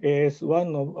control is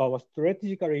one of our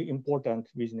strategically important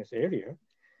business area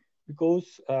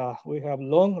because we have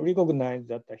long recognized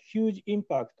that the huge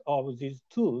impact of these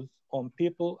tools on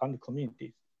people and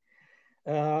communities.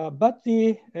 But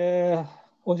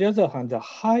on the other hand, the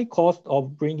high cost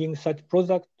of bringing such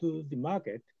products to the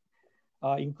market,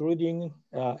 including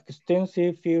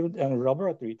extensive field and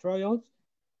laboratory trials,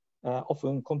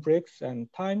 often complex and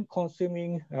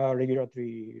time-consuming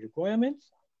regulatory requirements.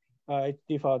 It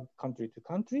differs country to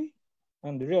country,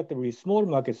 and the relatively small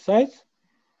market size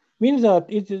means that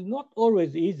it is not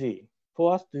always easy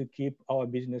for us to keep our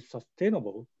business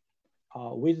sustainable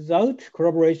without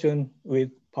collaboration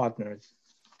with partners.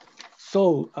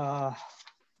 So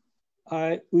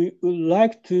we would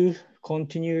like to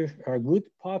continue a good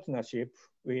partnership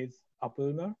with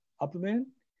Appleman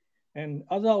and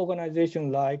other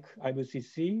organizations like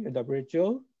IVCC and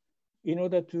WHO in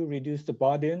order to reduce the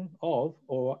burden of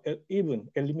or even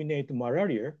eliminate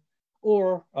malaria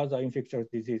or other infectious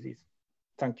diseases.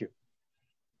 Thank you.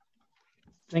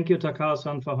 Thank you,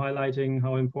 Takao-san, for highlighting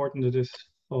how important it is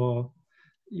for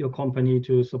your company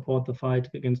to support the fight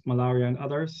against malaria and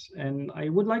others. And I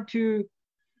would like to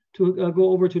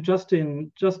go over to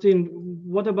Justin. Justin,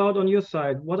 what about on your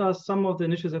side? What are some of the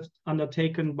initiatives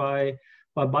undertaken by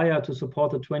Bayer to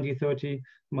support the 2030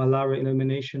 malaria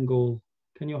elimination goal?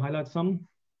 Can you highlight some?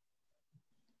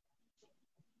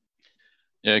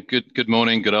 Yeah, good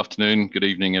morning, good afternoon, good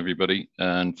evening, everybody,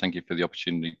 and thank you for the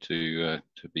opportunity to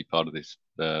be part of this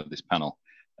this panel.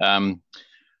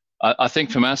 I think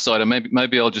from our side, and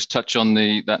maybe I'll just touch on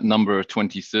that number of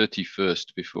 2030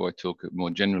 first before I talk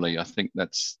more generally. I think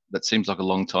that seems like a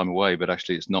long time away, but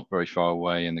actually it's not very far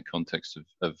away in the context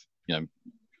of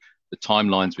the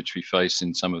timelines which we face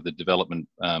in some of the development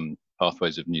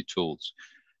pathways of new tools.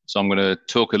 So I'm going to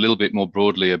talk a little bit more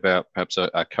broadly about perhaps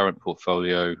our current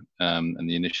portfolio and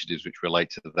the initiatives which relate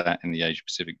to that in the Asia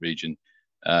Pacific region,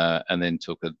 and then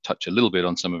touch a little bit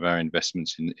on some of our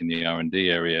investments in the R&D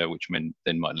area, which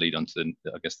then might lead on to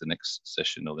I guess the next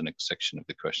session or the next section of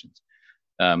the questions.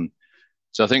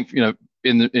 So I think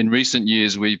in recent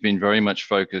years we've been very much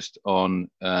focused on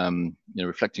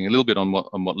reflecting a little bit on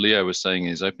what Leo was saying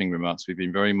in his opening remarks. We've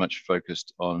been very much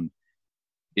focused on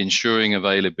ensuring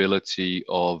availability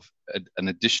of an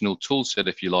additional tool set,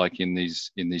 if you like, in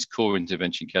these core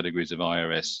intervention categories of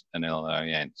IRS and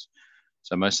LRINs.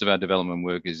 So most of our development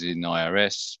work is in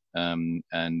IRS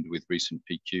and with recent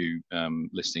PQ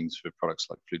listings for products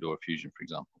like Fluidora Fusion, for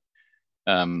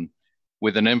example.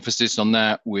 With an emphasis on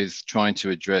that, with trying to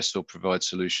address or provide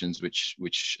solutions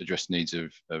which address needs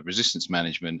of resistance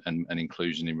management and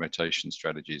inclusion in rotation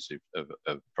strategies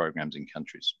of programs in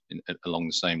countries along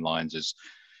the same lines as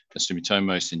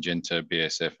Sumitomo, Syngenta,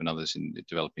 BASF, and others in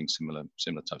developing similar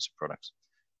types of products.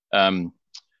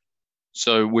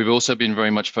 So we've also been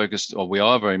very much focused, or we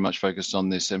are very much focused on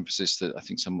this emphasis that I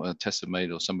think Tessa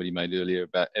made or somebody made earlier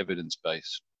about evidence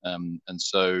base. And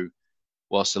so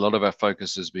whilst a lot of our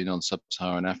focus has been on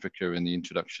sub-Saharan Africa and the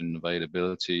introduction and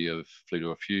availability of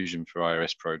Fluidora Fusion for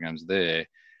IRS programs there,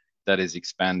 that is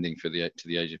expanding to the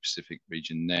Asia Pacific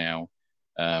region now.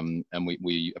 And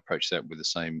we approach that with the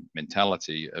same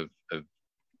mentality of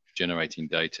generating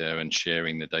data and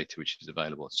sharing the data which is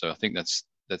available. So I think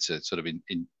that's a sort of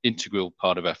integral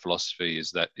part of our philosophy,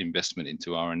 is that investment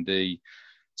into R&D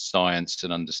science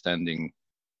and understanding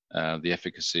the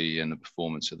efficacy and the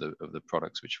performance of the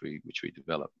products which we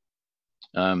develop.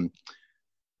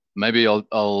 Maybe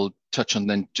I'll touch on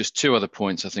then just two other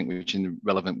points I think which are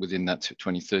relevant within that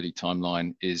 2030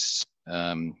 timeline is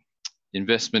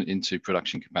investment into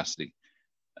production capacity.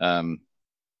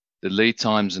 The lead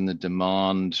times and the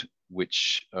demand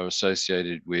which are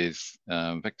associated with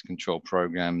vector control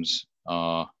programs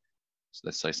are,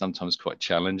 let's say, sometimes quite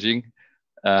challenging.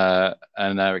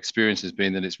 And our experience has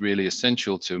been that it's really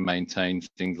essential to maintain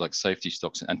things like safety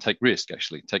stocks and take risk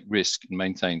and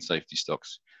maintain safety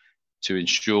stocks to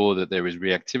ensure that there is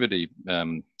reactivity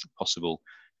possible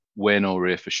when or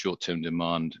if a short-term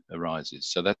demand arises.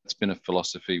 So that's been a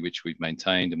philosophy which we've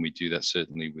maintained, and we do that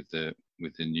certainly with the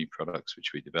new products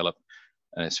which we develop.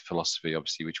 And it's a philosophy,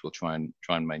 obviously, which we'll try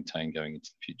and maintain going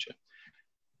into the future.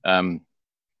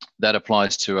 That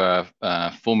applies to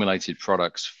our formulated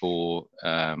products for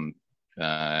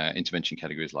intervention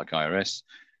categories like IRS.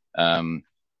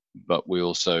 But we're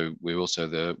also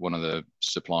one of the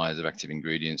suppliers of active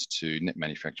ingredients to net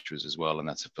manufacturers as well, and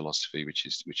that's a philosophy which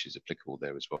is applicable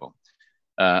there as well.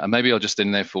 And maybe I'll just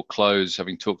then therefore close,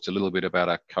 having talked a little bit about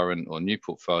our current or new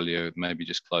portfolio, maybe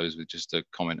just close with just a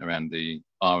comment around the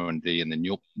R&D and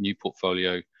the new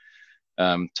portfolio.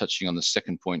 Touching on the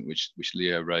second point which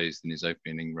Leo raised in his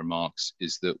opening remarks,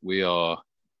 is that we are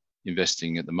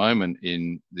investing at the moment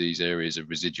in these areas of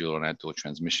residual and outdoor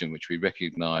transmission, which we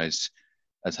recognize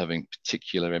as having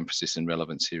particular emphasis and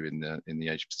relevance here in the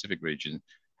Asia Pacific region.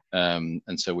 And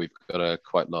so we've got a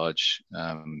quite large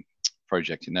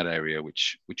project in that area,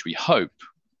 which we hope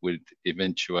would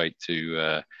eventuate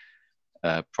to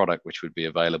a product which would be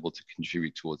available to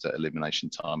contribute towards that elimination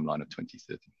timeline of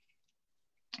 2030.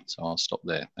 So I'll stop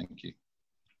there. Thank you.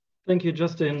 Thank you,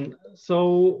 Justin.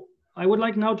 So I would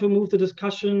like now to move the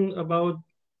discussion about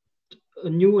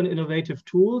new and innovative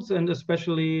tools, and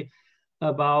especially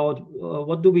about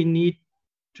what do we need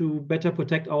to better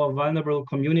protect our vulnerable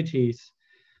communities.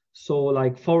 So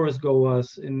like forest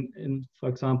goers in for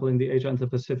example, in the Asia and the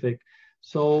Pacific.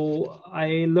 So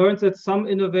I learned that some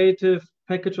innovative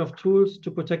package of tools to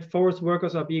protect forest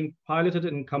workers are being piloted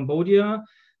in Cambodia.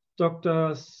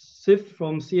 Dr. Sif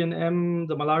from CNM,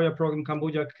 the malaria program in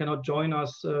Cambodia, cannot join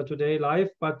us today live,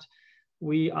 but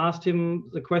we asked him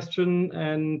the question,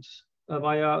 and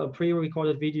via a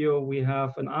pre-recorded video, we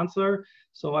have an answer.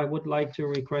 So I would like to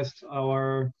request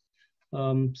our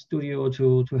studio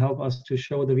to help us to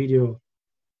show the video.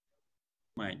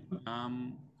 Right.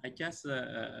 I just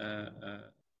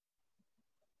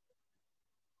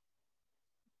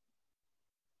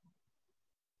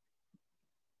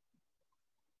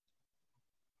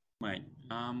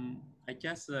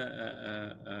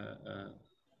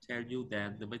tell you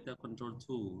that the vector control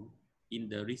tool in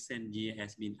the recent year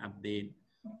has been updated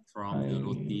from the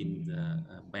routine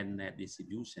bandnet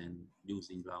distribution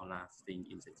using long-lasting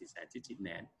insecticide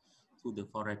net to the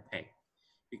forest pack.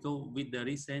 Because with the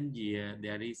recent year,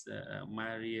 there is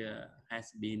malaria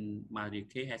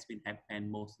case has been happened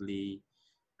mostly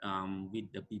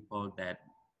with the people that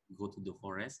go to the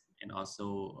forest and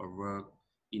also work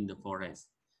in the forest.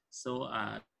 So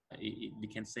we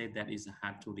can say that is a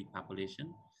hard to reach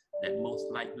population, that most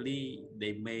likely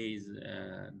they may,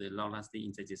 the long-lasting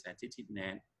insecticide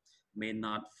net may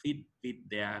not fit with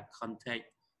their contact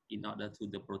in order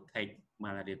to protect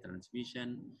malaria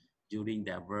transmission during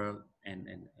their work and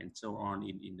so on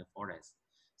in the forest.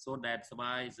 So that's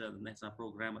why the national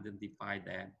program identified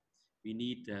that we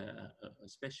need a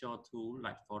special tool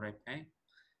like forest pack.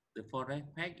 The forest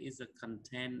pack is a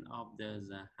content of the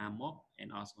hammock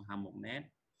and also hammock net,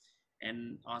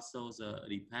 and also the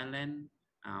repellent,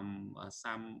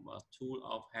 some tool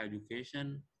of health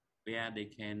education where they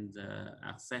can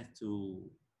access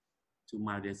to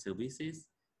malaria services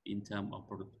in terms of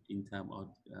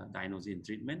diagnosis and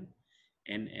treatment,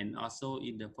 and also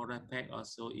in the forest pack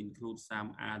also include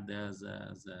some other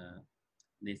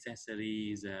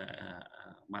necessaries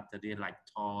material like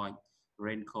toy,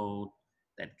 raincoat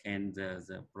that can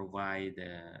provide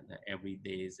the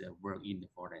everyday work in the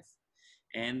forest.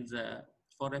 And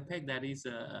for the pack, that is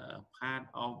a part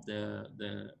of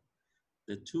the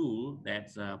tool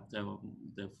that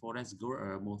the forest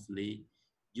grower mostly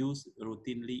use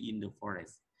routinely in the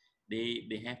forest.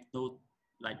 They have no,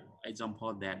 like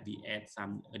example that we add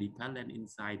some repellent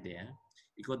inside there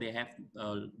because they have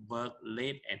work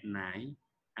late at night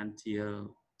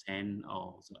until 10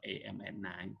 or so a.m. at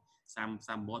night.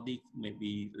 Some body may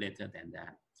be later than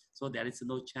that. So there is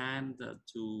no chance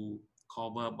to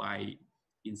cover by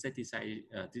insecticide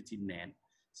treated net.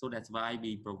 So that's why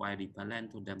we provide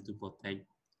repellent to them to protect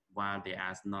while they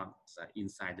are not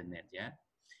inside the net yet.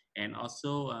 And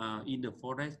also in the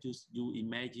forest, you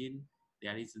imagine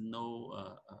there is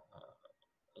no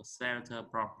shelter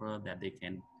proper that they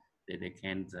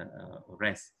can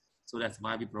rest. So that's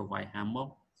why we provide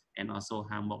hammock and also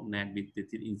hammock net with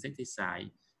the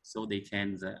insecticide, so they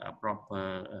can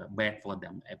proper bed for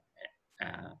them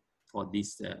for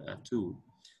this too.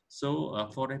 So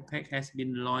Forest Pack has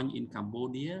been launched in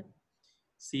Cambodia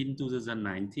since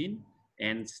 2019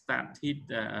 and started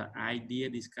the idea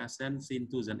discussion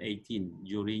since 2018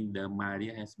 during the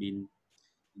malaria has been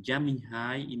jumping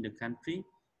high in the country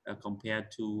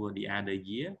compared to the other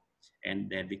year, and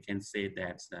then we can say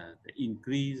that the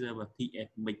increase of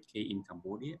PFMK in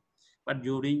Cambodia. But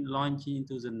during launching in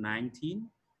 2019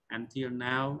 until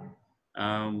now,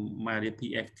 malaria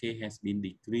PFK has been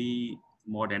decreased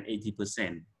more than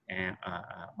 80%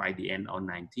 by the end of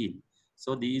 19.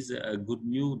 So this is a good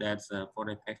news that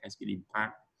Forest Pack has been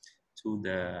impact to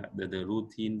the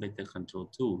routine vector control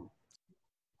tool.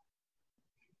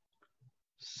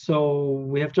 So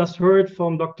we have just heard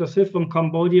from Dr. Siv from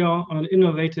Cambodia on an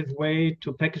innovative way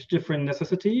to package different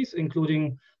necessities,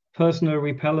 including personal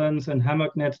repellents and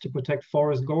hammock nets to protect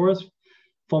forest goers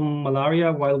from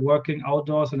malaria while working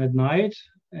outdoors and at night.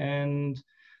 And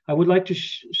I would like to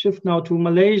shift now to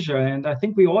Malaysia. And I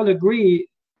think we all agree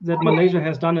that Malaysia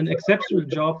has done an exceptional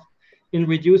job in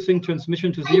reducing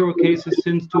transmission to 0 cases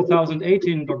since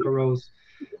 2018, Dr. Rose.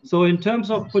 So in terms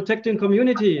of protecting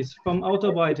communities from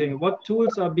outdoor biting, what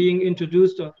tools are being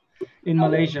introduced in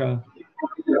Malaysia?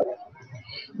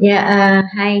 Yeah,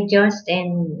 hi, Jost,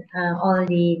 and all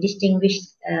the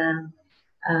distinguished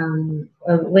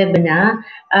webinar.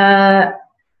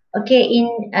 Okay, in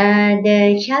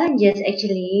the challenges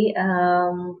actually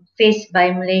faced by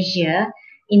Malaysia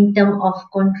in terms of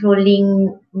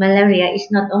controlling malaria is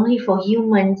not only for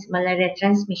humans malaria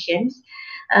transmissions,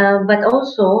 but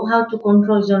also how to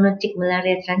control zoonotic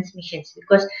malaria transmissions,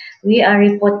 because we are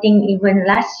reporting, even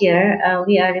last year,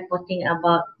 we are reporting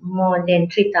about more than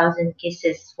 3,000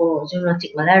 cases for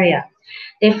zoonotic malaria.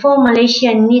 Therefore,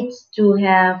 Malaysia needs to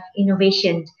have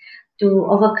innovations to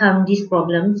overcome these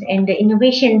problems, and the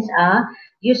innovations are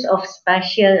use of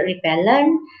spatial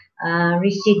repellent,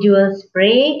 residual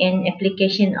spray, and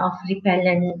application of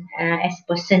repellent as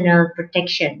personal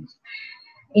protection.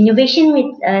 Innovation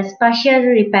with spatial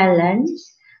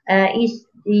repellents is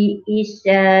the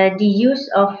use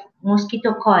of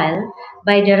mosquito coil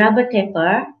by the rubber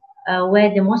tapper,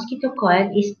 where the mosquito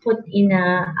coil is put in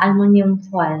a aluminum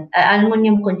foil,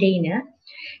 aluminum container,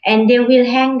 and they will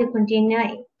hang the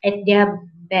container at their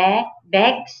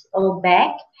bags or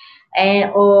back,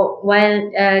 or while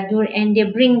and they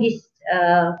bring this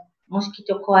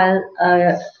mosquito coil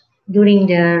during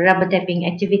the rubber tapping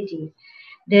activity.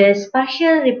 The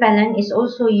spatial repellent is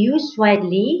also used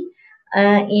widely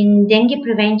in dengue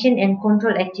prevention and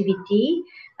control activity,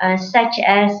 such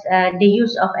as the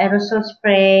use of aerosol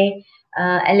spray,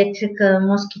 electrical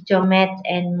mosquito mat,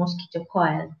 and mosquito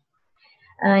coil.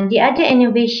 The other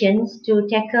innovations to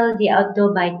tackle the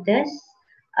outdoor biters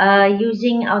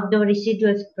using outdoor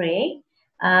residual spray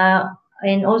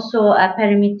and also a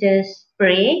perimeter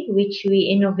spray, which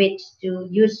we innovate to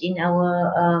use in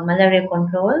our malaria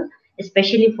control,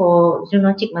 especially for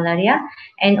zoonotic malaria,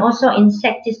 and also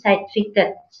insecticide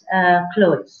treated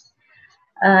clothes.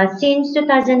 Since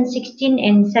 2016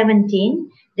 and 17,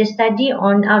 the study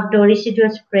on outdoor residual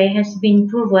spray has been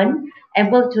proven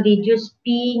able to reduce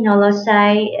P.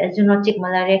 nolosi zoonotic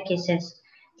malaria cases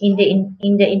in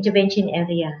the intervention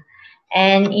area.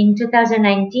 And in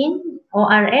 2019,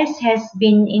 ORS has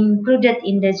been included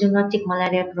in the zoonotic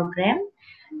malaria program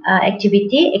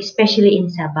activity, especially in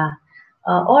Sabah.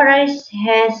 ORS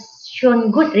has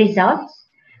shown good results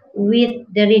with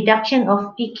the reduction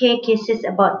of PK cases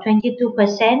about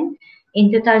 22%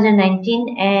 in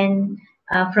 2019, and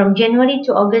from January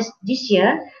to August this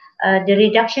year, the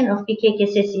reduction of PK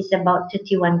cases is about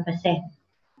 31%.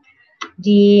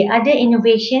 The other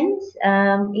innovations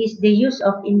is the use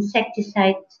of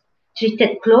insecticide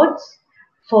treated clothes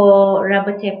for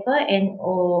rubber tapper and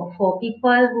or for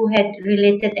people who had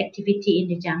related activity in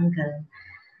the jungle.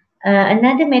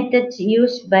 Another method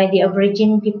used by the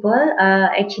Aborigine people,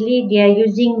 actually they are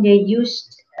using the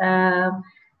used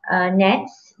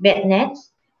nets, bed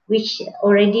nets, which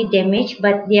already damaged,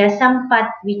 but there are some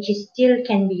part which is still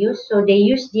can be used. So they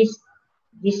use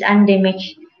this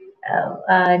undamaged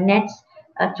nets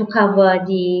to cover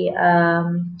the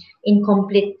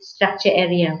incomplete structure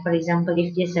area. For example,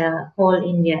 if there's a hole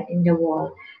in the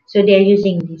wall, so they are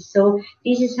using this. So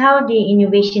this is how the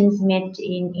innovations made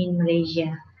in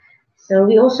Malaysia. So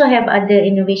we also have other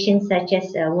innovations such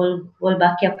as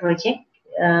Wolbachia project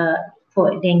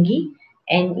for dengue,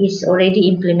 and is already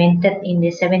implemented in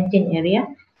the 17 area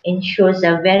and shows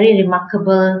a very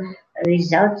remarkable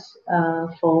results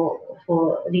for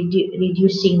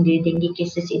reducing the dengue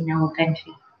cases in our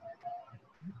country.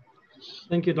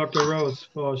 Thank you, Dr. Rose,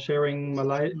 for sharing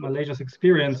Malaysia's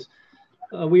experience.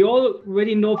 We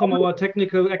already know from our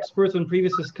technical experts in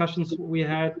previous discussions we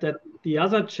had that the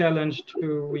other challenge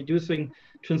to reducing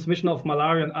transmission of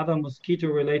malaria and other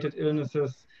mosquito-related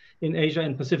illnesses in Asia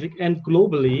and Pacific and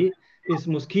globally is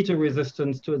mosquito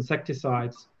resistance to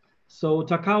insecticides. So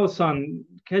Takao-san,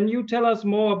 can you tell us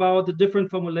more about the different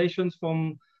formulations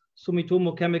from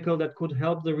Sumitomo Chemical that could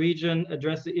help the region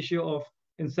address the issue of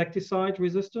insecticide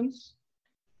resistance?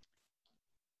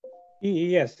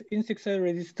 Yes, insecticide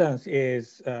resistance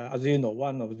is, as you know,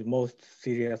 one of the most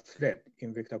serious threats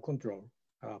in vector control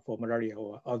for malaria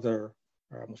or other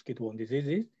mosquito-borne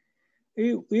diseases.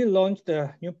 We launched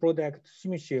a new product,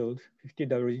 SimiShield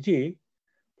 50WG,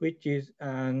 which is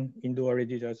an indoor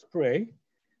residual spray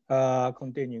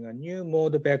containing a new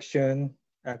mode of action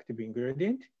active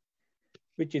ingredient,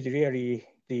 which is really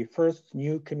the first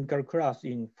new chemical class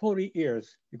in 40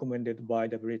 years recommended by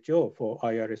WHO for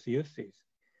IRS uses.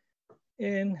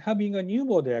 And having a new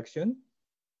mode of action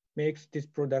makes this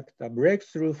product a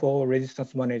breakthrough for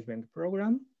resistance management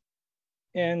program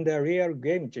and a real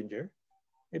game changer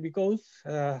because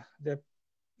in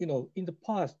the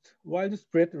past,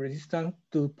 widespread resistance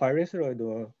to pyrethroid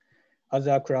or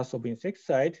other class of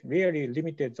insecticide really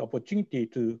limited the opportunity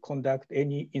to conduct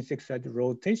any insecticide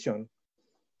rotation.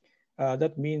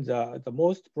 That means the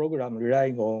most program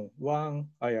relying on one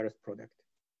IRS product.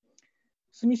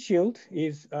 SimiShield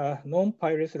is a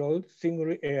non-pyrethroid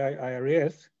single AI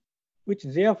IRS, which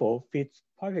therefore fits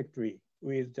perfectly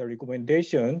with the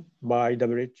recommendation by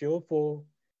WHO for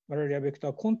malaria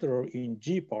vector control in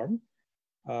GPARM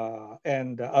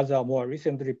and other more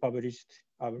recently published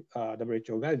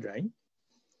WHO guideline.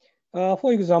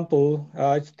 For example,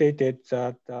 it stated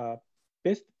that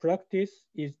best practice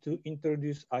is to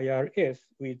introduce IRS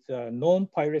with a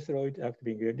non-pyrethroid active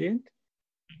ingredient,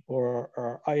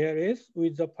 or IRS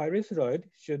with the pyrethroid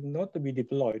should not be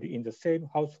deployed in the same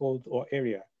household or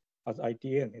area as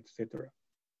ITN, etc.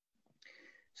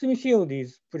 SimiShield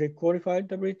is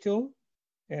pre-qualified WHO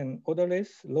and odorless,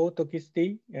 low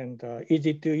toxicity, and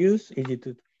easy to use, easy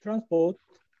to transport.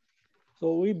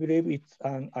 So we believe it's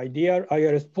an ideal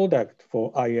IRS product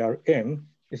for IRM,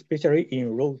 especially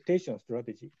in rotation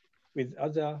strategy with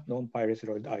other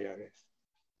non-pyrethroid IRS.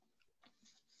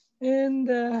 And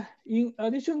in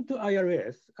addition to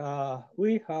IRS,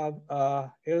 we have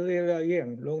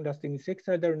LLIN, long-lasting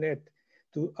insecticidal net,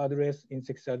 to address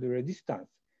insecticide resistance,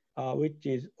 which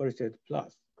is Oricet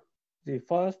Plus, the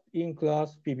first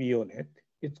in-class PBO net.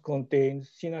 It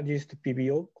contains synergist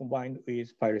PBO combined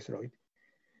with pyrethroid.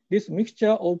 This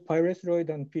mixture of pyrethroid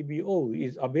and PBO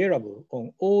is available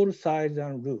on all sides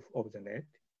and roof of the net,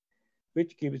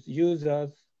 which gives users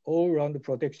all-round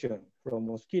protection from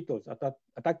mosquitoes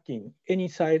attacking any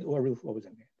side or roof of the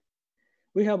net.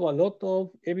 We have a lot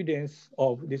of evidence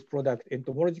of this product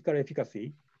entomological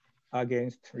efficacy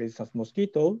against resistant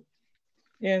mosquito.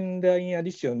 And in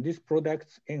addition, this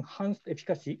product's enhanced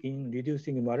efficacy in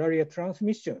reducing malaria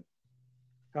transmission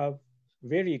have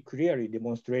very clearly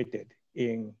demonstrated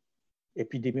in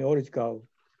epidemiological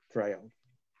trials.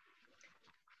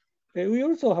 We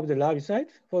also have the larvicide,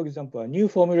 for example, a new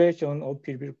formulation of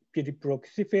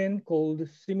piriproxyfen called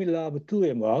Similab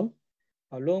 2MR,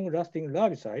 a long-lasting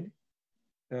larvicide,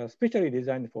 specially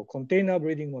designed for container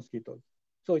breeding mosquitoes.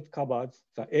 So it covers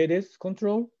the Aedes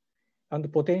control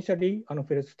and potentially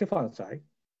Anopheles stephani.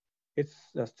 It's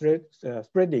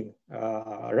spreading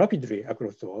rapidly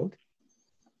across the world.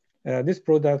 This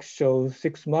product shows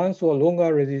 6 months or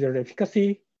longer residual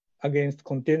efficacy against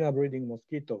container breeding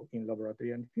mosquito in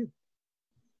laboratory and field.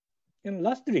 And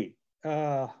lastly,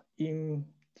 in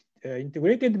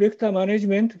integrated vector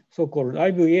management, so-called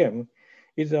IVM,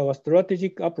 is our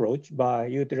strategic approach by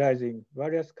utilizing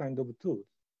various kinds of tools.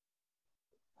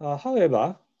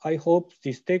 However, I hope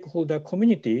the stakeholder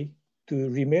community to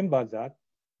remember that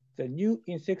the new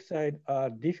insecticides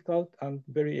are difficult and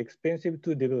very expensive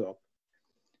to develop.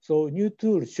 So new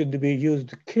tools should be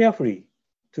used carefully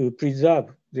to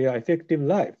preserve their effective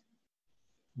life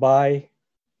by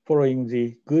following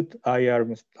the good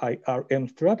IRM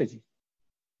strategy.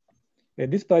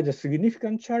 Despite the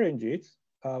significant challenges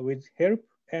with help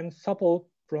and support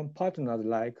from partners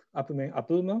like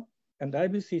APMA and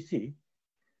IBCC,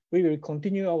 we will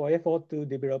continue our effort to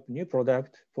develop new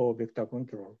products for vector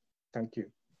control. Thank you.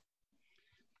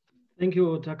 Thank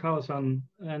you, Takao-san.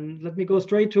 And let me go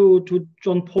straight to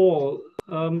John Paul.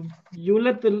 You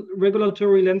led the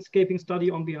regulatory landscaping study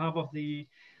on behalf of the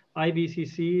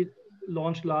IBCC,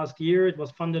 launched last year. It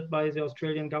was funded by the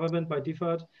Australian government, by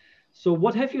DFAT. So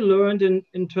what have you learned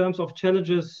in terms of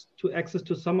challenges to access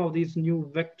to some of these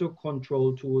new vector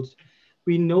control tools?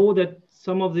 We know that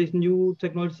some of these new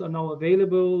technologies are now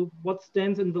available. What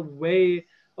stands in the way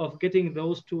of getting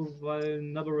those to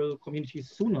vulnerable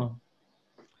communities sooner?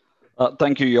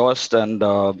 Thank you, Joost. And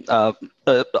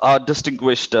our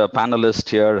distinguished panelists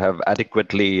here have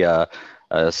adequately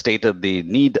stated the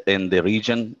need in the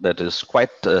region that is quite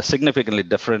significantly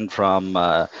different from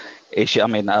Asia, I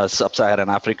mean, sub-Saharan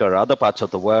Africa or other parts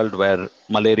of the world where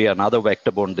malaria and other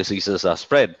vector-borne diseases are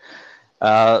spread.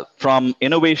 From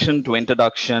innovation to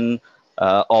introduction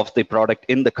of the product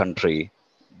in the country,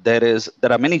 there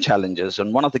are many challenges,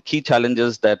 and one of the key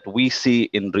challenges that we see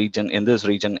in this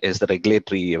region is the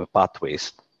regulatory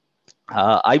pathways.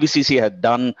 IBCC had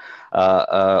done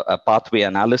a pathway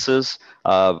analysis,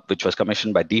 which was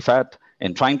commissioned by DFAT,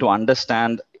 in trying to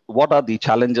understand what are the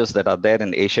challenges that are there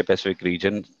in the Asia Pacific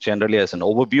region, generally as an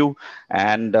overview,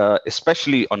 and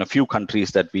especially on a few countries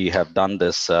that we have done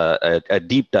this a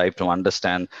deep dive to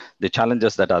understand the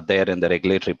challenges that are there in the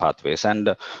regulatory pathways.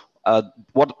 And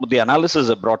what the analysis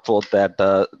have brought forth that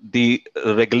the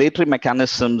regulatory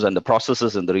mechanisms and the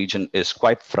processes in the region is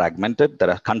quite fragmented.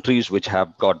 There are countries which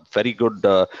have got very good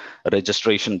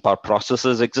registration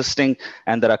processes existing,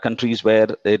 and there are countries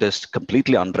where it is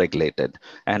completely unregulated.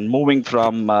 And moving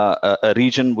from a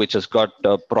region which has got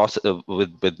a process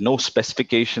with no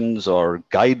specifications or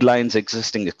guidelines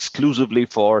existing exclusively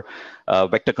for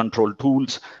vector control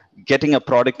tools, getting a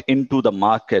product into the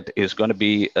market is going to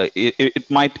be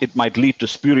it might lead to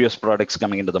spurious products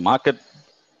coming into the market,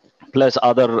 plus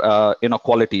other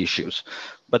quality issues.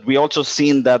 But we also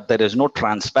seen that there is no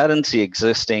transparency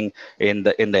existing in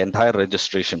the entire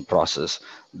registration process.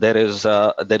 There is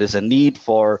a need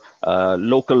for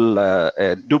local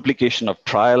duplication of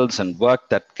trials and work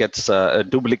that gets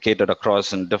duplicated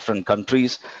across in different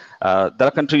countries. There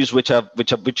are countries which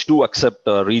do accept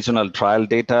regional trial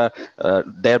data,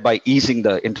 thereby easing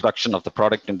the introduction of the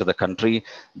product into the country.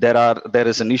 There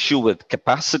is an issue with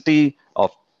capacity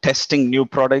of testing new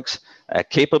products,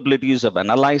 capabilities of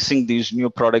analyzing these new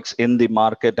products in the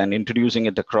market and introducing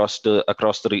it across to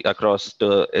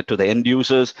the end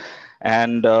users.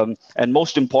 And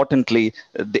most importantly,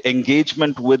 the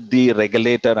engagement with the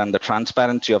regulator and the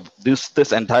transparency of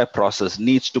this entire process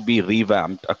needs to be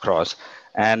revamped across.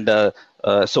 And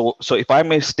so if I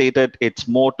may state it, it's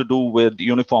more to do with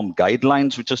uniform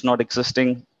guidelines, which is not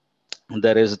existing.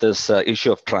 There is this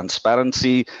issue of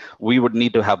transparency. We would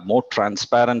need to have more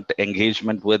transparent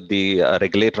engagement with the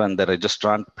regulator and the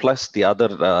registrant, plus the other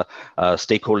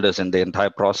stakeholders in the entire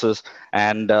process.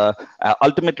 And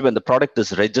ultimately, when the product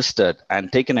is registered and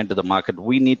taken into the market,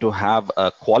 we need to have a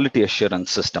quality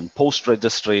assurance system.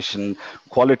 Post-registration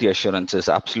quality assurance is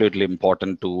absolutely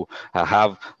important to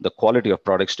have the quality of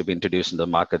products to be introduced in the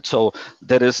market. So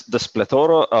there is this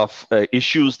plethora of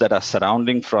issues that are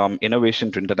surrounding from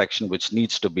innovation to introduction, which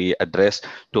needs to be addressed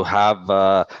to have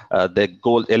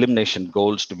the elimination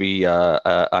goals to be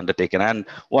undertaken. And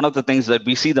one of the things that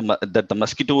we see that the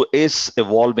mosquito is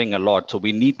evolving a lot. So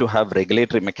we need to have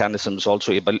regulatory mechanisms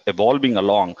also evolving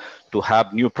along to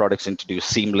have new products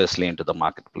introduced seamlessly into the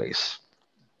marketplace.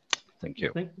 Thank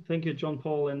you. Thank you, John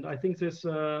Paul. And I think this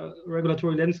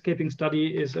regulatory landscaping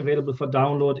study is available for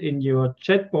download in your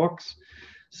chat box.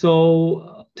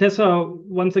 So Tessa,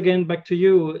 once again, back to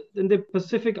you. In the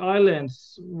Pacific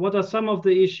Islands, what are some of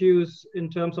the issues in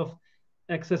terms of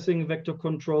accessing vector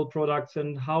control products,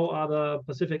 and how are the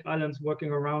Pacific Islands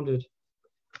working around it?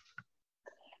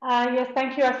 Yes,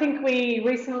 thank you. I think we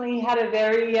recently had a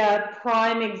very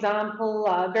prime example,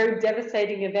 very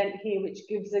devastating event here, which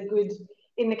gives a good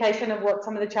indication of what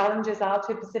some of the challenges are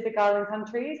to Pacific Island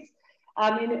countries.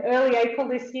 In early April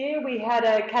this year, we had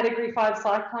a Category 5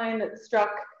 cyclone that struck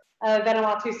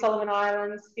Vanuatu, Solomon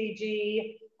Islands,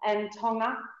 Fiji, and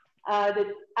Tonga that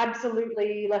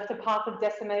absolutely left a path of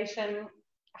decimation.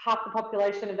 Half the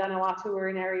population of Vanuatu were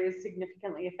in areas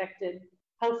significantly affected.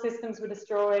 Health systems were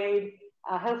destroyed,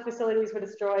 health facilities were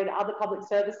destroyed, other public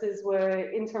services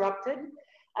were interrupted.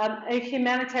 A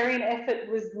humanitarian effort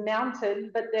was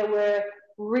mounted, but there were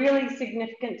really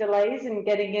significant delays in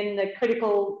getting in the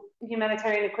critical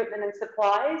humanitarian equipment and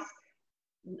supplies,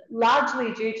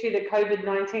 largely due to the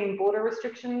COVID-19 border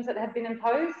restrictions that have been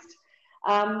imposed.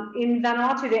 In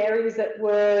Vanuatu, the areas that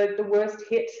were the worst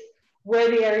hit were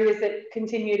the areas that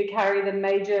continue to carry the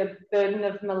major burden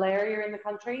of malaria in the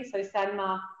country, so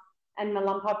Sanma and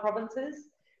Malumpa provinces.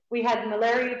 We had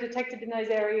malaria detected in those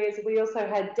areas. We also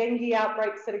had dengue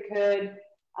outbreaks that occurred,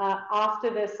 after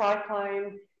the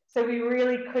cyclone. So we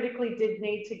really critically did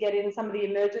need to get in some of the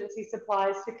emergency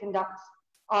supplies to conduct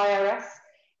IRS.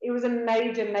 It was a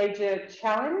major, major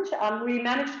challenge. We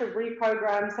managed to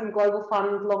reprogram some Global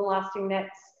Fund long-lasting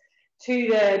nets to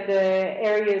the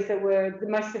areas that were the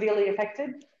most severely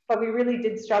affected, but we really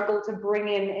did struggle to bring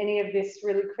in any of this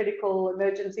really critical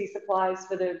emergency supplies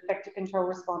for the vector control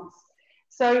response.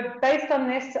 So based on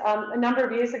this, a number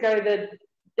of years ago, the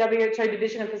WHO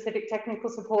Division of Pacific Technical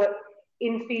Support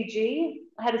in Fiji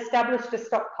had established a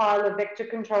stockpile of vector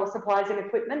control supplies and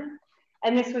equipment,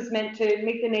 and this was meant to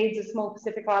meet the needs of small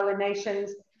Pacific Island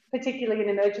nations, particularly in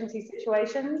emergency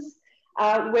situations.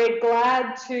 We're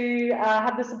glad to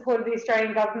have the support of the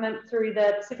Australian government through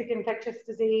the Pacific Infectious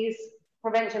Disease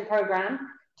Prevention Program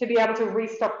to be able to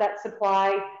restock that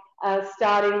supply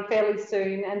starting fairly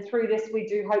soon. And through this, we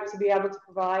do hope to be able to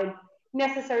provide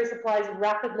necessary supplies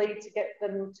rapidly to get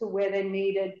them to where they're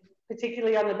needed,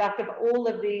 particularly on the back of all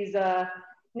of these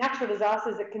natural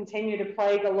disasters that continue to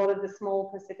plague a lot of the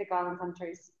small Pacific Island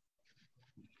countries.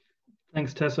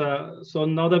 Thanks, Tessa. So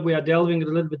now that we are delving a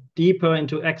little bit deeper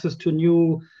into access to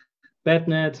new bed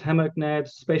nets, hammock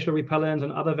nets, spatial repellents,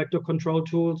 and other vector control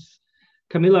tools,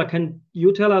 Camilla, can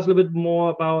you tell us a little bit more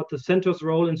about the center's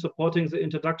role in supporting the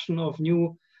introduction of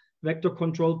new vector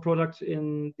control products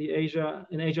in Asia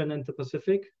and in the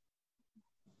Pacific?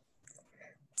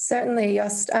 Certainly,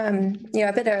 Jost. A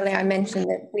bit earlier I mentioned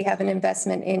that we have an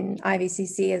investment in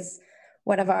IVCC as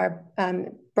one of our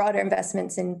broader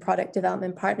investments in product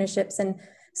development partnerships, and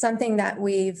something that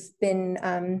we've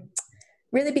been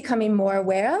really becoming more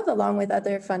aware of, along with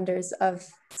other funders of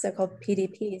so-called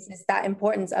PDPs, is that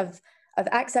importance of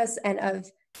access and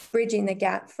of bridging the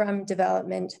gap from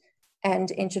development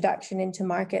and introduction into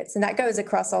markets. And that goes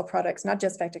across all products, not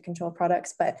just vector control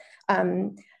products, but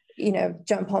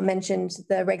John Paul mentioned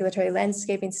the regulatory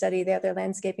landscaping study, the other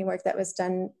landscaping work that was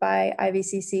done by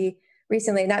IVCC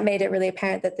recently, and that made it really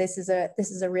apparent that this is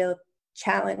a real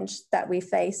challenge that we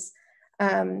face.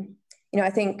 I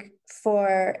think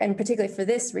and particularly for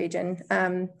this region,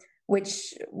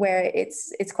 where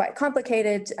it's quite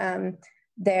complicated.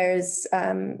 There's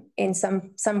in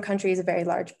some countries a very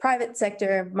large private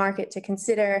sector market to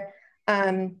consider,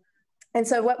 and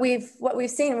so what we've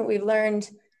seen, what we've learned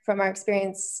from our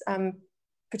experience,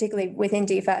 particularly within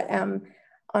DFAT,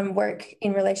 on work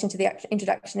in relation to the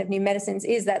introduction of new medicines,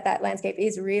 is that landscape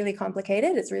is really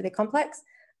complicated, it's really complex,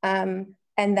 and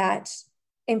that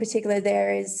in particular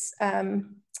there is,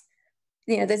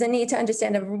 there's a need to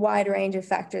understand a wide range of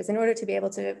factors. In order to be able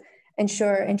to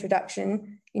ensure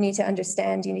introduction, you need to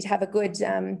have a good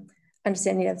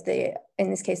understanding of in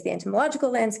this case, the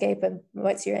entomological landscape of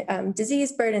what's your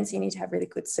disease burden. So you need to have really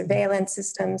good surveillance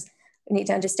systems. We need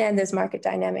to understand those market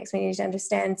dynamics. We need to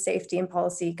understand safety and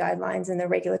policy guidelines and the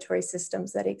regulatory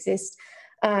systems that exist.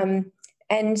 And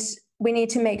we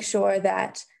need to make sure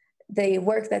that the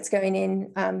work that's going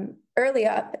in early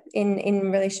up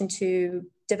in relation to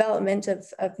development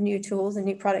of new tools and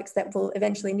new products that will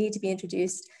eventually need to be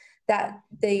introduced, that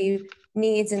the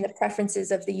needs and the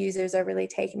preferences of the users are really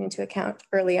taken into account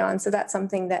early on. So that's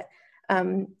something that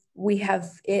we have,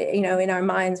 in our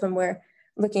minds when we're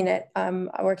looking at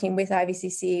working with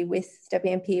IVCC, with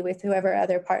WMP, with whoever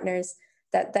other partners,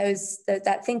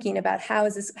 that thinking about how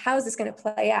is this going to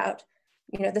play out.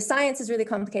 The science is really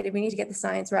complicated. We need to get the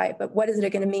science right, but what is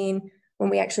it going to mean when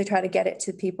we actually try to get it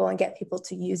to people and get people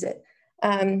to use it?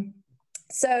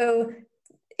 So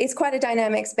it's quite a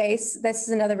dynamic space. This is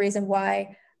another reason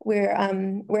why we're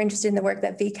interested in the work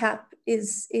that VCAP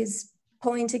is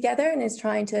pulling together and is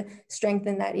trying to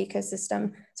strengthen that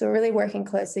ecosystem. So we're really working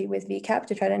closely with VCAP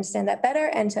to try to understand that better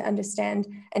and to understand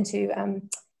and to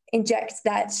inject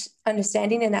that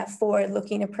understanding and that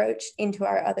forward-looking approach into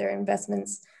our other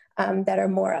investments that are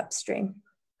more upstream.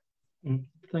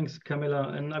 Thanks, Camilla.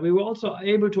 And we were also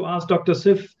able to ask Dr.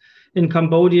 Sif in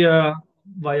Cambodia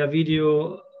via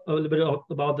video a little bit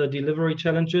about the delivery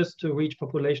challenges to reach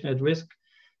population at risk.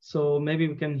 So maybe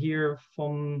we can hear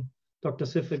from Dr.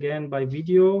 Sif again by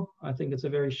video. I think it's a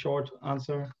very short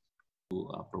answer.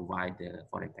 To provide the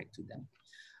foreign tech to them.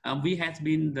 We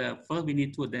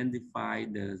need to identify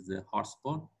the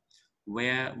hotspot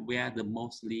where the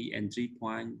mostly entry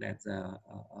point that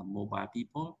mobile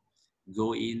people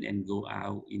go in and go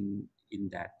out in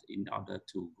order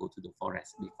to go to the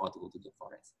forest, before to go to the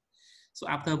forest. So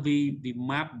after we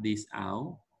map this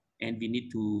out, and we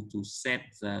need to set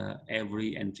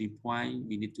every entry point,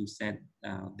 we need to set,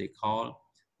 they call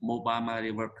mobile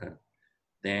malaria worker.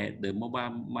 The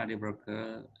mobile malaria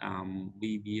worker,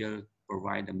 we will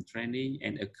provide them training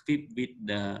and equipped with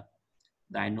the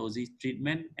diagnosis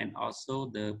treatment and also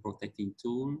the protecting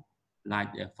tool like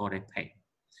a forest peg.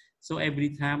 So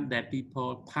every time that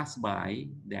people pass by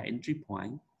their entry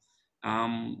point,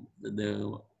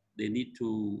 they need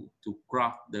to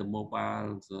cross the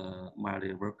mobile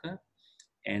malaria worker,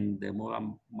 and the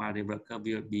mobile malaria worker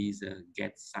will be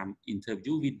get some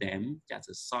interview with them, just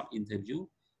a short interview,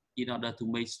 in order to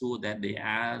make sure that they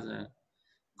are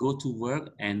go to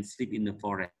work and sleep in the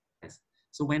forest.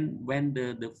 So when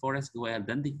the forest go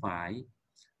identify,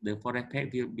 the forest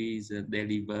pack will be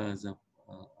delivered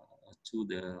to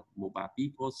the mobile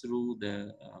people through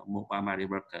the mobile malaria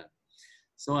worker.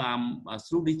 So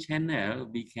through the channel,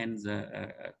 we can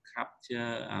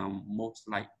capture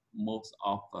most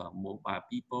of mobile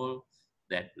people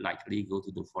that likely go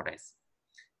to the forest.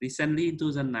 Recently, in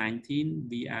 2019,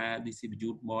 we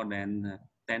distribute more than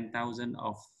 10,000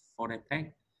 of forest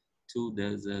pack to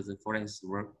the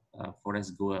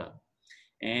forest goer.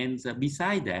 And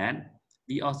beside that,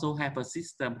 we also have a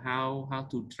system how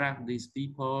to track these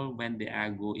people when they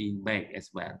are going back as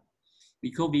well.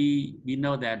 Because we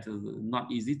know that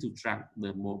not easy to track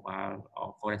the mobile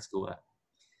or forest goer.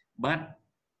 But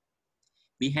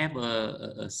we have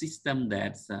a system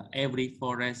that every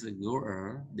forest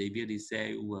goer, they will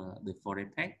receive the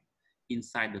forest pack.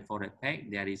 Inside the forest pack,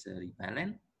 there is a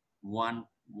repellent, one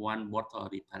bottle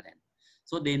repellent.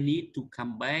 So they need to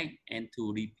come back and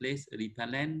to replace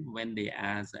repellent when they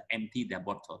are empty their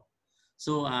bottle.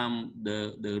 So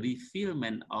the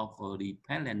refillment of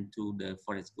repellent to the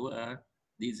forest goer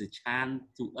is a chance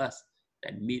to us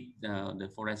that meet the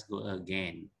forest goer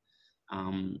again.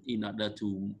 In order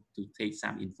to take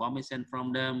some information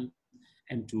from them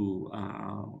and to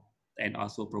and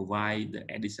also provide the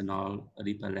additional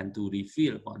repellent to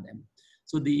refill for them.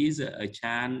 So there is a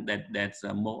chance that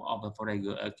more of the forest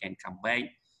goer can come back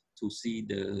to see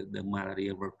the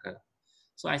malaria worker.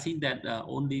 So I think that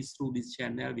only through this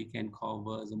channel we can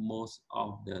cover the most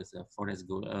of the forest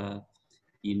goer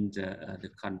in the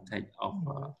context of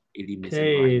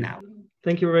elimination right now.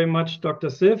 Thank you very much, Dr.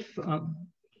 Sif,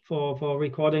 for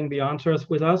recording the answers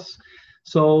with us.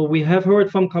 So we have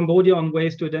heard from Cambodia on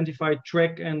ways to identify,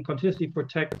 track, and continuously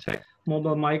protect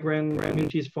mobile migrant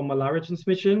communities from malaria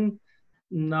transmission.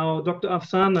 Now, Dr.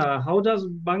 Afsana, how does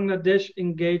Bangladesh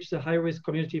engage the high-risk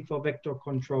community for vector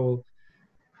control?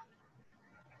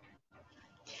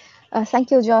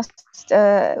 Thank you, Jost.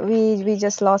 We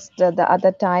just lost the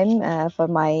other time for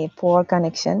my poor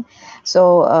connection.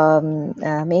 So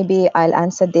maybe I'll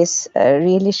answer this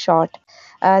really short.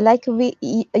 Like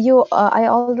I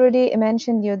already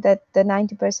mentioned you that the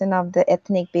 90% of the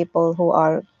ethnic people who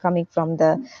are coming from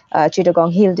the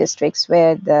Chittagong Hill districts,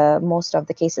 where the most of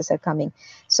the cases are coming.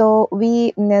 So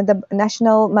the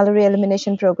National Malaria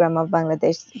Elimination Program of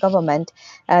Bangladesh government,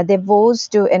 they vows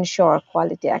to ensure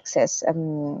quality access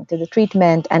to the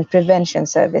treatment and prevention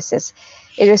services,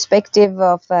 irrespective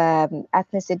of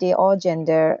ethnicity or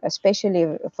gender,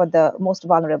 especially for the most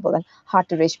vulnerable and hard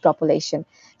to reach population.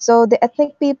 So the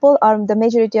ethnic people are the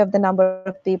majority of the number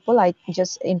of people. I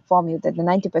just inform you that the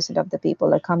 90% of the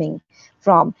people are coming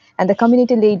from, and the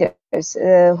community leaders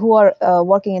who are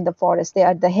working in the forest, they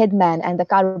are the headman and the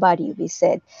karubari, we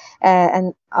said,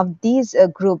 and of these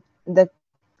the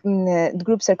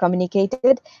groups are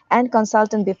communicated and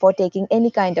consulted before taking any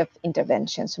kind of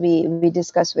interventions. We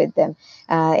discuss with them,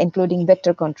 including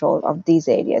vector control of these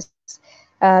areas.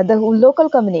 The local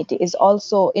community is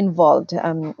also involved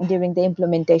during the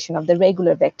implementation of the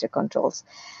regular vector controls.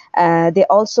 They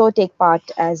also take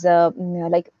part as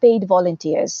like paid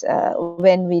volunteers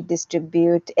when we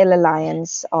distribute L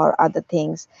Alliance or other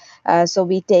things. So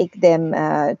we take them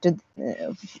to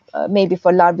maybe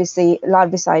for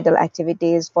larvicidal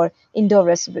activities, for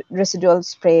indoor residual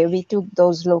spray. We took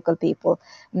those local people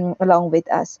along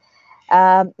with us.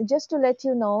 Just to let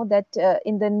you know that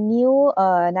in the new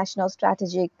National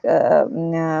Strategic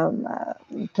Plan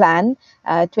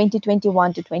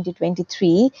 2021 to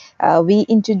 2023, we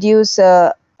introduce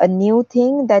a new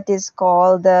thing that is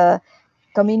called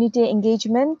community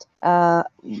engagement.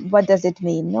 What does it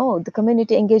mean? No, the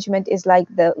community engagement is like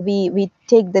we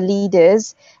take the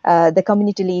leaders, the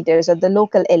community leaders or the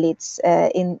local elites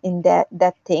in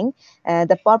that thing.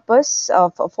 The purpose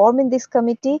of forming this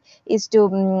committee is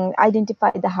to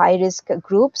identify the high risk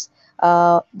groups.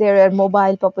 There are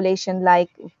mobile population, like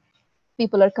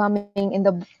people are coming in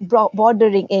the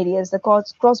bordering areas, the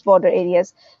cross-border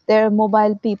areas. There are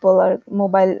mobile people or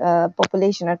mobile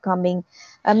population are coming.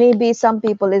 Maybe some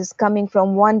people is coming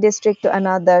from one district to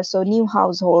another, so new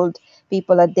household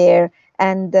people are there.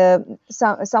 And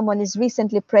someone is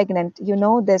recently pregnant. You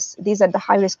know, these are the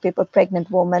high-risk people,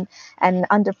 pregnant women and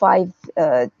under 5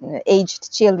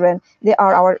 aged children, they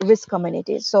are our risk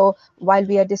community. So while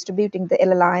we are distributing the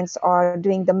L lines or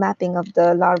doing the mapping of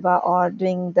the larva or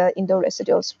doing the indoor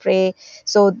residual spray,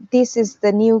 so this is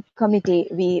the new committee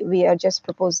we are just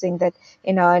proposing that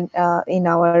in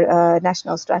our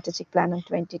national strategic plan on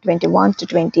 2021 to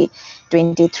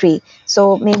 2023.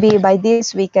 So maybe by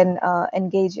this we can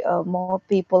engage more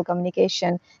people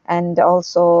communication and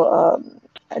also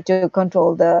to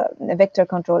control the vector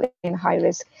control in high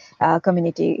risk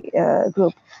community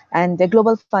group. And the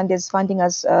Global Fund is funding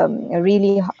us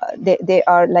really. They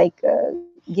are like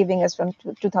giving us from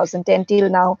 2010 till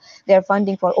now. They are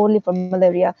funding for only for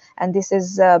malaria, and this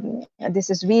is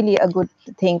really a good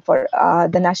thing for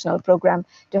the national program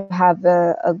to have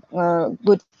a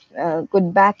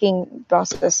good backing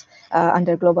process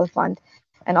under Global Fund.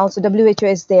 And also WHO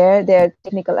is there. Their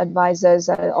technical advisors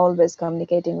are always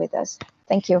communicating with us.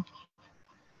 Thank you.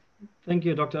 Thank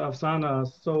you, Dr. Afsana.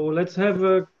 So let's have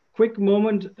a quick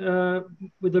moment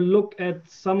with a look at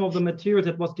some of the materials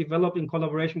that was developed in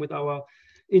collaboration with our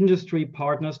industry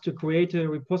partners to create a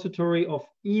repository of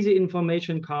easy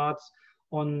information cards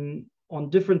on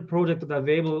different projects that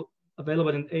are available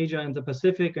in Asia and the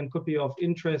Pacific and could be of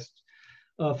interest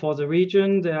for the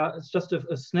region. It's just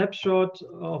a snapshot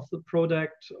of the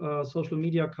product, social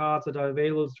media cards that are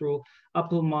available through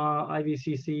APLMA,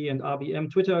 IVCC, and RBM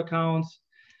Twitter accounts.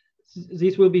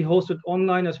 These will be hosted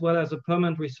online as well as a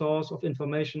permanent resource of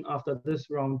information after this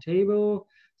roundtable.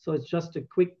 So it's just a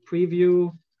quick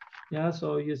preview. Yeah,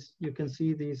 so you can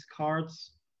see these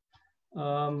cards.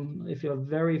 If you're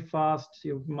very fast,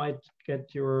 you might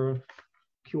get your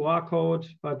QR code,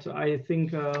 but I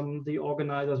think the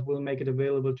organizers will make it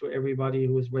available to everybody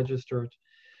who is registered.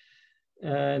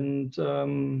 And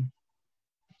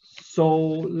so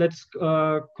let's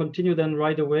continue then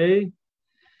right away.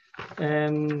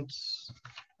 And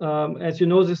as you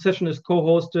know, this session is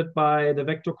co-hosted by the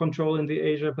Vector Control in the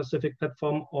Asia Pacific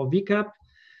Platform, or VCAP.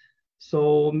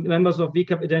 So members of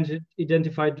VCAP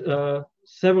identified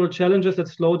several challenges that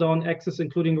slow down access,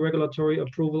 including regulatory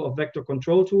approval of vector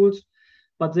control tools.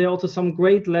 But there are also some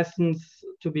great lessons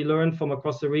to be learned from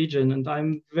across the region. And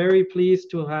I'm very pleased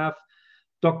to have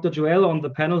Dr. Joel on the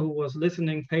panel, who was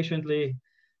listening patiently,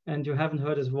 and you haven't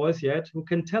heard his voice yet, who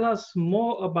can tell us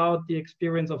more about the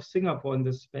experience of Singapore in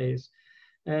this space.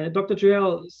 Dr.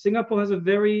 Joel, Singapore has a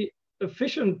very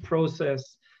efficient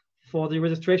process for the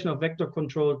registration of vector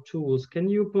control tools. Can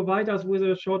you provide us with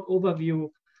a short overview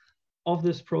of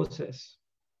this process?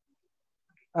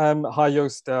 Hi,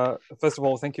 Joost. First of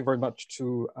all, thank you very much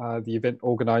to the event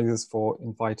organizers for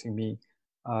inviting me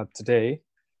today.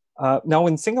 Now,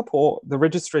 in Singapore, the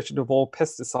registration of all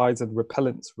pesticides and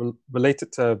repellents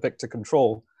related to vector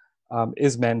control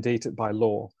is mandated by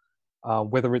law.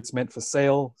 Whether it's meant for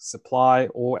sale, supply,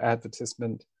 or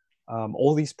advertisement,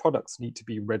 all these products need to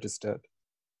be registered.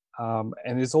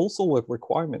 And it's also a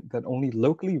requirement that only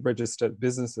locally registered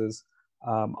businesses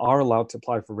are allowed to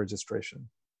apply for registration.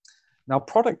 Now,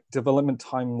 product development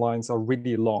timelines are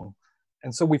really long.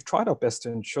 And so we've tried our best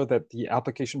to ensure that the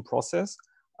application process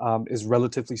is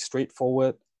relatively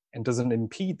straightforward and doesn't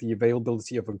impede the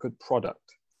availability of a good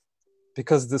product.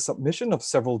 Because the submission of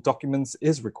several documents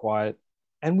is required,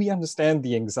 and we understand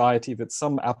the anxiety that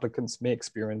some applicants may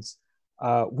experience,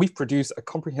 we've produced a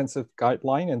comprehensive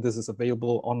guideline, and this is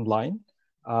available online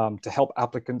to help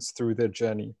applicants through their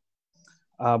journey.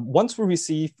 Once we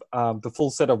receive the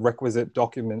full set of requisite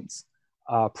documents,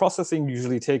 processing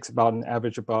usually takes about an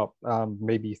average about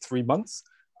maybe 3 months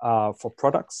for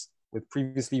products with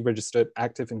previously registered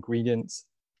active ingredients.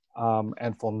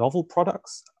 And for novel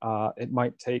products, it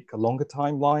might take a longer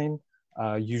timeline,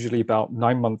 usually about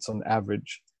 9 months on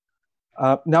average.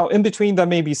 Now, in between, there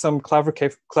may be some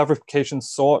clarification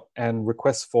sought and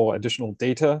requests for additional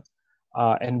data.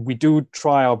 And we do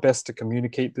try our best to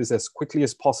communicate this as quickly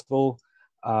as possible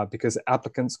because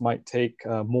applicants might take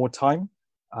more time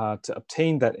to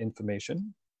obtain that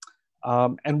information.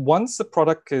 And once the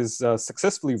product is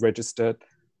successfully registered,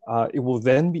 it will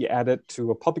then be added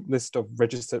to a public list of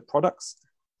registered products.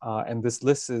 And this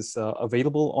list is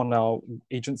available on our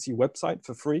agency website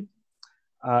for free.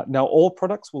 Now, all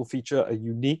products will feature a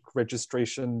unique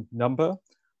registration number,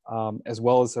 as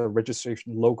well as a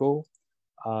registration logo.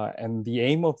 And the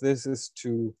aim of this is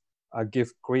to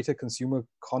give greater consumer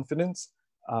confidence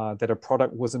that a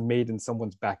product wasn't made in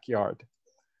someone's backyard.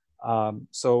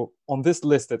 So on this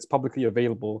list that's publicly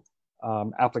available,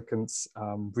 applicants,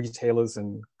 retailers,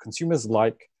 and consumers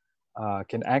alike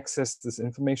can access this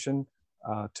information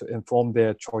to inform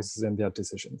their choices and their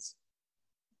decisions.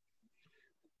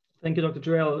 Thank you, Dr.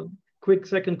 Joel. Quick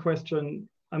second question.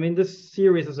 I mean, this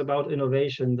series is about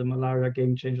innovation, the Malaria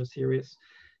Game Changer series.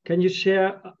 Can you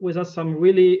share with us some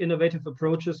really innovative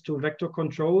approaches to vector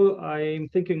control? I'm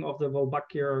thinking of the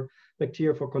Wolbachia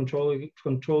bacteria for controlling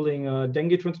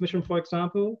dengue transmission, for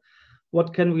example.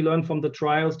 What can we learn from the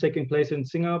trials taking place in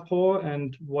Singapore,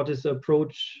 and what is the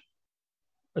approach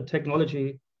a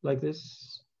technology like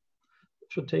this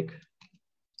should take?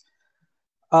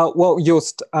 Well,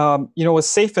 Joost, you know, a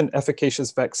safe and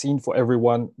efficacious vaccine for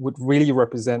everyone would really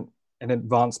represent an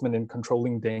advancement in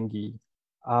controlling dengue.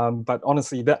 But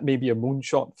honestly, that may be a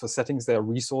moonshot for settings that are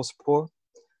resource poor.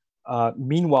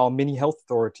 Meanwhile, many health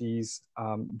authorities,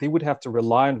 they would have to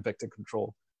rely on vector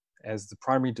control as the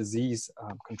primary disease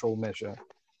control measure.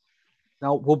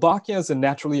 Now, Wolbachia is a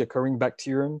naturally occurring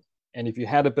bacterium, and if you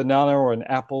had a banana or an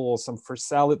apple or some fresh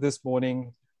salad this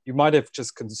morning, you might have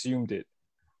just consumed it.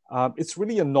 It's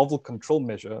really a novel control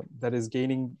measure that is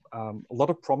gaining a lot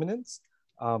of prominence,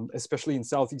 especially in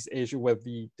Southeast Asia, where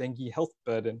the dengue health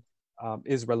burden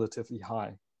is relatively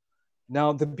high.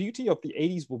 Now, the beauty of the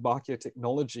Aedes Wolbachia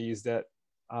technology is that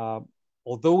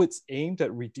although it's aimed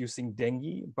at reducing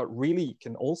dengue, but really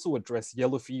can also address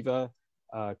yellow fever,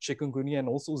 chikungunya, and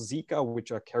also Zika,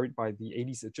 which are carried by the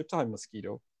Aedes aegypti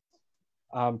mosquito.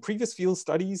 Previous field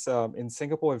studies in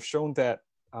Singapore have shown that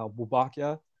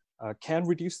Wolbachia can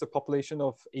reduce the population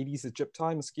of Aedes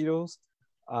aegypti mosquitoes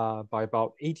by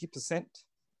about 80%.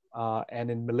 And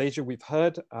in Malaysia, we've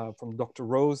heard from Dr.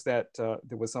 Rose that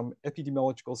there were some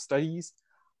epidemiological studies.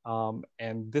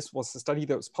 And this was a study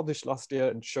that was published last year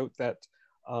and showed that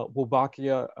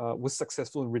Wolbachia was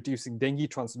successful in reducing dengue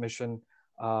transmission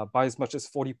by as much as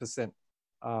 40%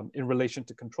 in relation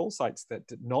to control sites that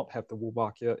did not have the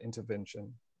Wolbachia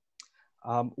intervention.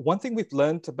 One thing we've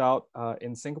learned about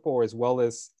in Singapore, as well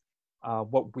as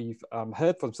what we've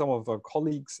heard from some of our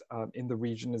colleagues in the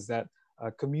region, is that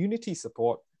community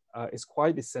support is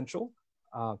quite essential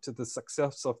to the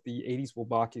success of the Aedes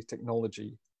Wolbachia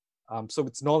technology. So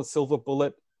it's not a silver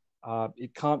bullet.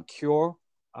 It can't cure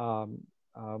a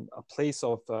place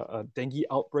of a dengue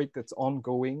outbreak that's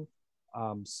ongoing.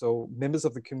 So members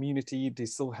of the community, they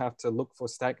still have to look for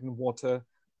stagnant water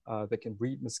that can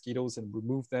breed mosquitoes and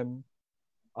remove them.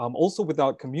 Also,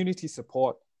 without community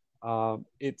support,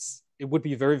 it would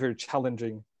be very, very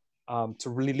challenging to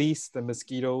release the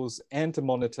mosquitoes and to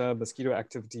monitor mosquito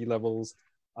activity levels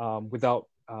without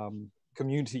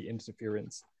community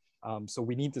interference. So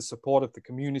we need the support of the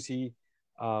community.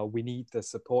 We need the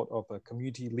support of a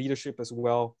community leadership as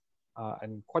well,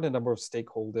 and quite a number of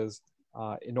stakeholders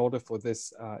in order for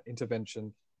this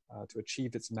intervention to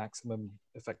achieve its maximum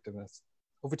effectiveness.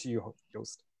 Over to you,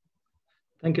 Joost.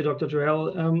 Thank you, Dr.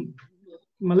 Joel.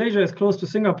 Malaysia is close to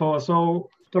Singapore, so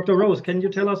Dr. Rose, can you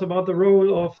tell us about the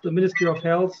role of the Ministry of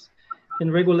Health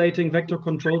in regulating vector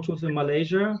control tools in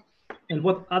Malaysia, and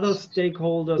what other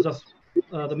stakeholders does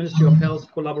the Ministry of Health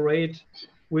collaborate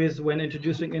with when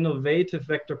introducing innovative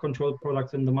vector control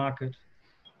products in the market?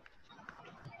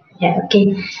 Yeah,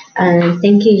 okay.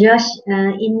 Thank you, Josh.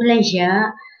 In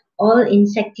Malaysia, all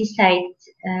insecticides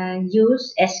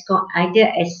used as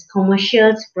either as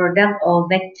commercial product or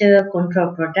vector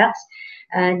control products,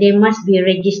 they must be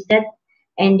registered,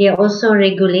 and they are also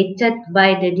regulated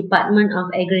by the Department of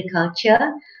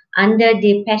Agriculture under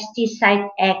the Pesticide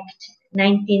Act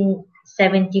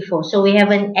 1974. So we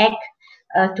have an act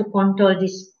to control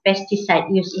this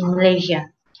pesticide use in Malaysia.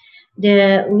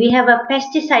 We have a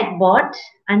pesticide board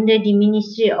under the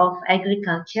Ministry of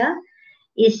Agriculture,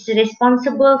 is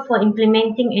responsible for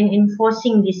implementing and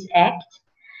enforcing this act.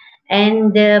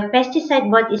 And the pesticide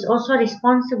board is also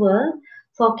responsible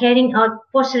for carrying out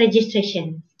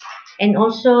post-registration and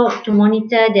also to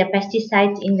monitor the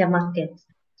pesticides in the market.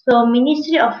 So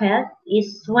Ministry of Health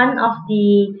is one of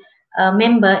the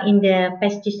member in the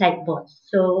pesticide board.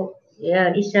 So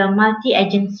it's a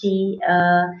multi-agency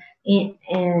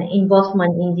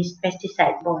involvement in this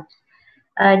pesticide board.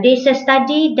 There's a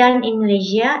study done in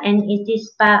Malaysia, and it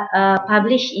is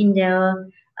published in the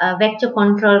vector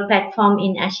control platform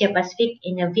in Asia Pacific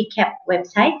in a VCAP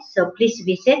website. So please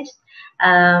visit,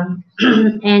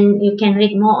 and you can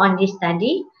read more on this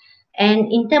study.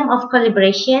 And in terms of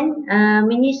collaboration,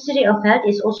 Ministry of Health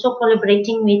is also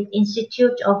collaborating with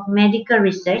Institute of Medical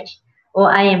Research,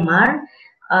 or IMR,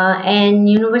 and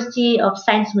University of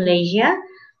Science Malaysia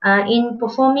in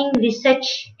performing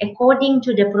research according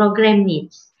to the program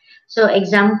needs. So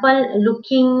example,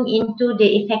 looking into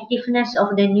the effectiveness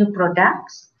of the new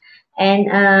products and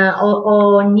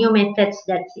or new methods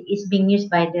that is being used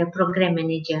by the program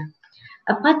manager.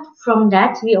 Apart from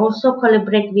that, we also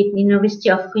collaborate with University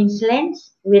of Queensland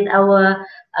with our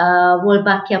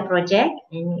Wolbachia project,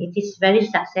 and it is very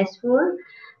successful.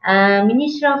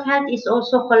 Ministry of Health is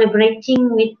also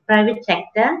collaborating with private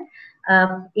sector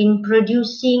in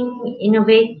producing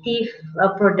innovative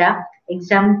product.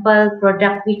 Example,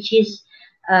 product which is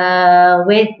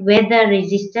weather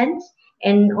resistant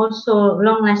and also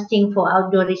long lasting for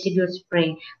outdoor residual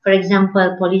spray. For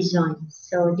example, Polyzone.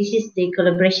 So this is the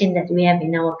collaboration that we have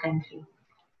in our country.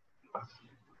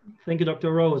 Thank you,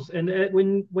 Dr. Rose. And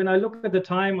when I look at the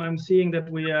time, I'm seeing that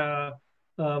we are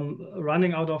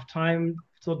running out of time.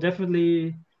 So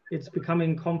definitely it's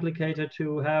becoming complicated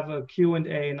to have a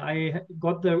Q&A. And I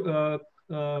got the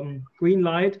green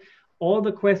light. All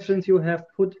the questions you have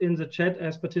put in the chat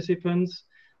as participants,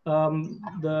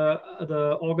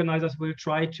 the organizers will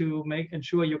try to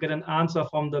ensure you get an answer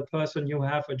from the person you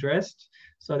have addressed.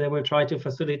 So they will try to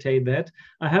facilitate that.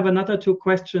 I have another 2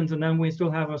 questions and then we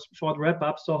still have a short wrap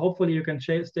up. So hopefully you can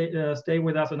stay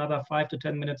with us another 5 to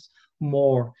 10 minutes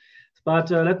more.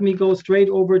 But let me go straight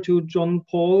over to John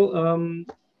Paul.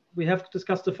 We have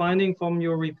discussed the finding from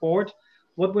your report.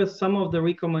 What were some of the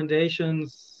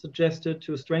recommendations suggested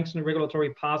to strengthen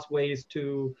regulatory pathways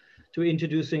to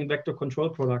introducing vector control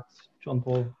products, John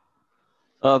Paul?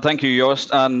 Thank you, Joost.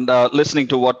 And listening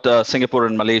to what Singapore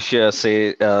and Malaysia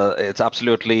say, it's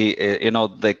absolutely,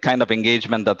 the kind of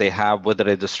engagement that they have with the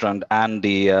registrant and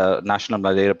the National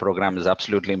Malaria Program is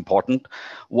absolutely important.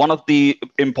 One of the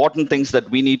important things that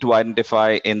we need to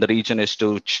identify in the region is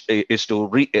to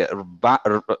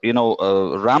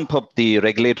ramp up the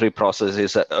regulatory process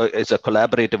is a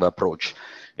collaborative approach.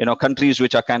 Countries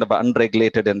which are kind of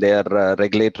unregulated in their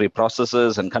regulatory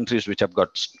processes and countries which have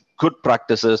got good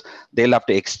practices, they'll have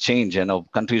to exchange.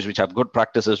 Countries which have good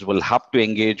practices will have to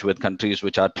engage with countries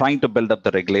which are trying to build up the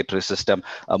regulatory system,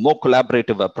 a more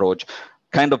collaborative approach,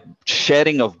 kind of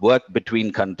sharing of work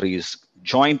between countries,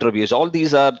 joint reviews. All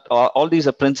these are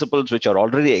principles which are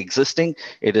already existing.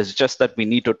 It is just that we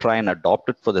need to try and adopt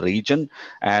it for the region,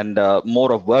 and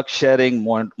more of work sharing,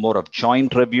 more of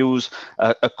joint reviews,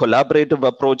 a collaborative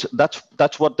approach.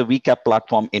 That's what the VCAP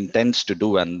platform intends to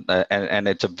do, and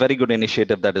it's a very good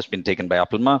initiative that has been taken by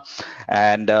APLMA.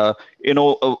 And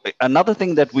another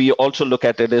thing that we also look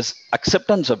at it is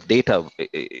acceptance of data.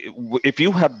 If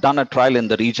you have done a trial in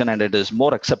the region and it is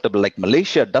more acceptable, like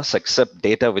Malaysia does accept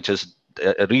data which is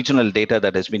regional data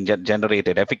that has been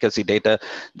generated, efficacy data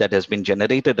that has been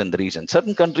generated in the region.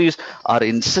 Certain countries are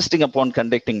insisting upon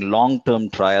conducting long-term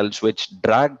trials which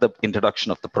drag the introduction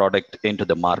of the product into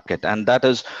the market, and that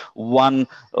is one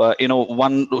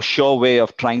sure way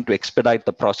of trying to expedite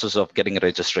the process of getting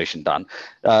registration done.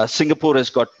 Singapore has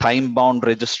got time-bound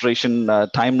registration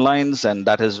timelines,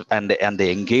 and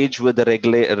they engage with the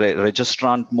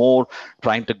registrant more,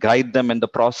 trying to guide them in the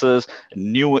process.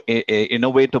 New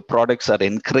innovative products are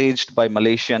encouraged by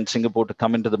Malaysia and Singapore to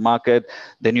come into the market.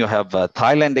 Then you have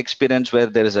Thailand experience, where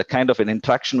there is a kind of an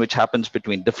interaction which happens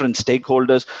between different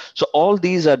stakeholders. So all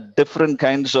these are different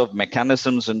kinds of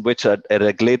mechanisms in which a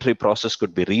regulatory process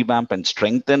could be revamped and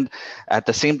strengthened, at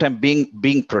the same time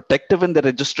being protective in the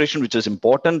registration, which is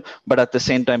important, but at the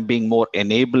same time being more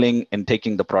enabling in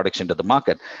taking the products into the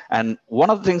market. And one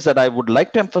of the things that I would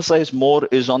like to emphasize more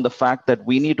is on the fact that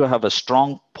we need to have a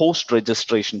strong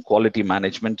post-registration quality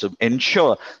management to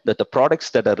ensure that the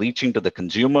products that are reaching to the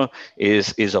consumer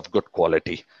is of good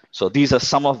quality. So these are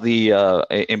some of the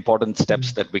important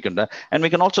steps that we can do. And we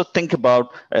can also think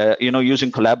about,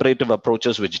 using collaborative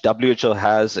approaches, which WHO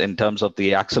has in terms of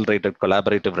the accelerated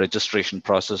collaborative registration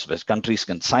process, where countries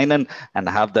can sign in and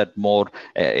have that more,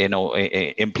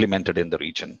 implemented in the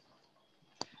region.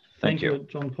 Thank you,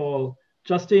 John Paul.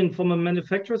 Justin, from a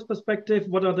manufacturer's perspective,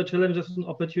 what are the challenges and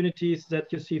opportunities that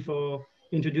you see for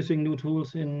introducing new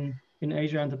tools in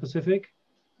Asia and the Pacific?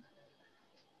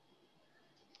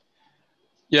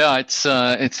 Yeah, it's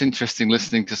interesting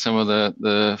listening to some of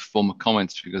the former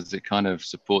comments, because it kind of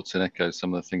supports and echoes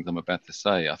some of the things I'm about to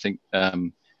say. I think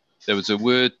there was a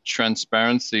word,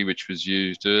 transparency, which was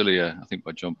used earlier, I think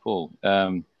by John Paul.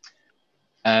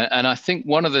 And I think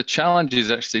one of the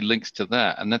challenges actually links to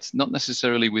that, and that's not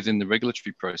necessarily within the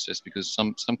regulatory process, because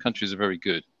some countries are very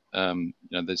good.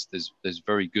 There's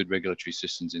very good regulatory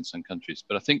systems in some countries.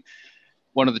 But I think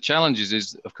one of the challenges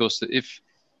is, of course, that if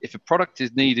a product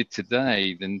is needed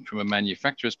today, then from a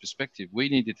manufacturer's perspective, we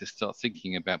needed to start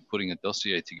thinking about putting a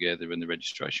dossier together in the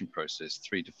registration process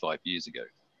 3 to 5 years ago.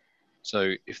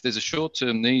 So if there's a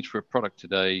short-term need for a product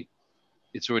today,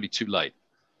 it's already too late.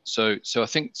 So I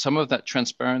think some of that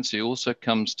transparency also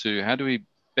comes to how do we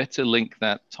better link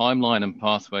that timeline and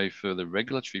pathway for the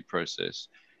regulatory process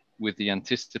with the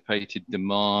anticipated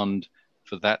demand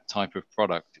for that type of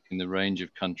product in the range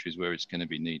of countries where it's going to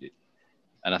be needed.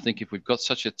 And I think if we've got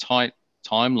such a tight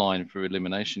timeline for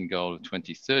elimination goal of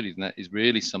 2030, and that is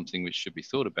really something which should be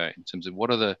thought about in terms of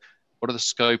what are the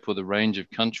scope or the range of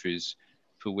countries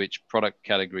for which product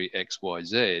category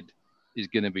XYZ is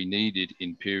going to be needed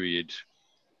in period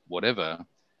whatever,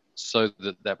 so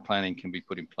that that planning can be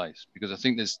put in place. Because I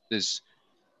think there's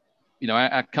you know,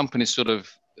 our companies sort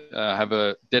of have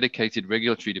a dedicated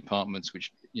regulatory departments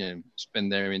which, you know,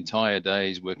 spend their entire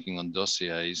days working on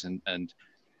dossiers, and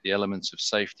the elements of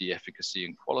safety, efficacy,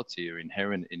 and quality are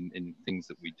inherent in things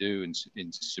that we do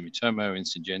in Sumitomo, in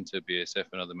Syngenta, BASF,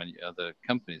 and many other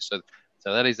companies. So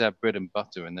that is our bread and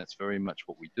butter, and that's very much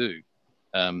what we do.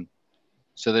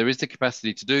 So there is the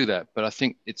capacity to do that, but I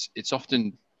think it's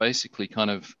often basically kind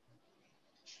of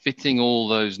fitting all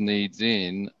those needs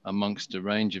in amongst a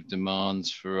range of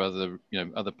demands for other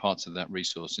parts of that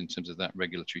resource in terms of that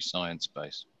regulatory science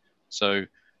base. So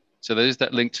there is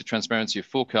that link to transparency of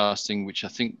forecasting, which I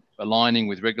think aligning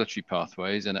with regulatory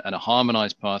pathways and a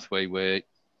harmonized pathway where,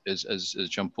 as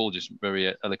Jean-Paul just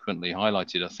very eloquently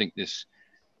highlighted, I think this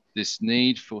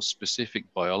need for specific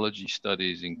biology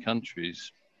studies in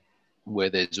countries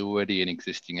where there's already an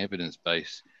existing evidence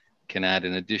base can add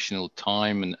an additional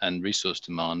time and resource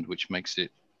demand, which makes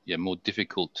it more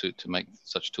difficult to make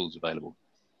such tools available.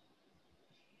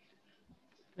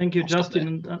 Thank you,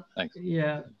 Justin. Thanks.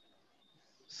 Yeah.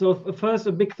 So first,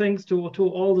 a big thanks to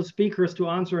all the speakers to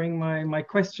answering my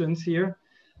questions here.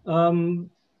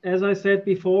 As I said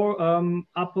before,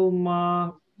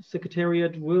 APLMA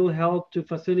Secretariat will help to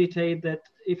facilitate that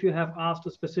if you have asked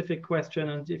a specific question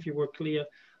and if you were clear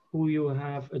who you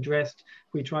have addressed,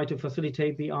 we try to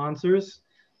facilitate the answers,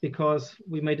 because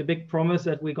we made a big promise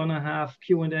that we're gonna have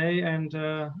Q&A, and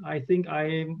I think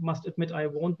I must admit I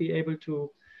won't be able to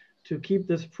keep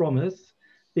this promise,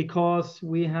 because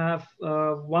we have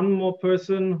one more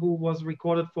person who was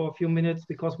recorded for a few minutes,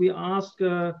 because we asked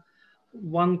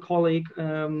one colleague,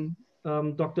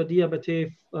 Dr.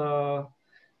 Diabaté,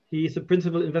 he is a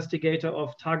principal investigator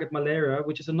of Target Malaria,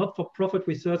 which is a not-for-profit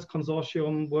research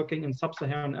consortium working in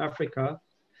sub-Saharan Africa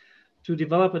to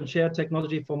develop and share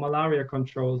technology for malaria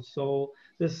control. So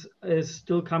this is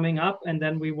still coming up, and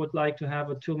then we would like to have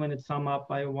a 2-minute sum up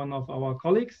by one of our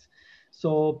colleagues.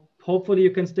 So hopefully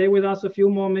you can stay with us a few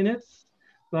more minutes,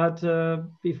 but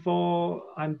before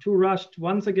I'm too rushed,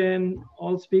 once again,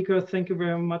 all speakers, thank you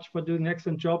very much for doing an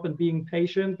excellent job and being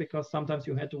patient, because sometimes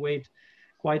you had to wait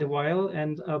quite a while.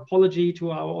 And apology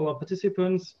to all our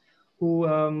participants who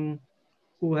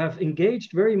have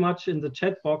engaged very much in the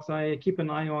chat box. I keep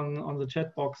an eye on the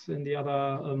chat box in the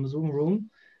other Zoom room,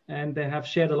 and they have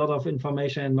shared a lot of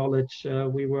information and knowledge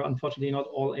we were unfortunately not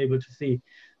all able to see.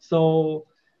 So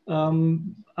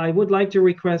I would like to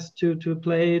request to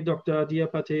play Dr.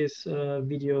 Diabaté's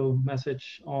video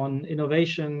message on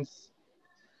innovations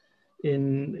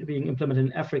in being implemented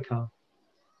in Africa.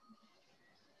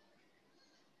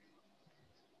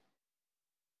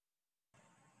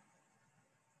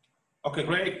 Okay,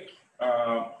 great.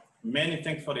 Many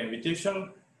thanks for the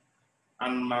invitation.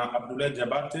 I'm Abdoulaye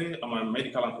Diabaté. I'm a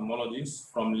medical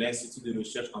entomologist from l'Institut de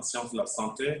Recherche en Sciences de la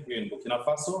Santé here in Burkina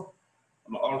Faso.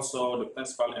 I'm also the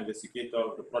principal investigator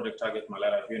of the Project Target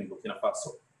Malaria here in Burkina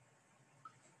Faso.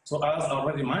 So as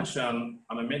already mentioned,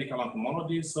 I'm a medical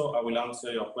entomologist, so I will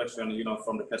answer your question,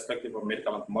 from the perspective of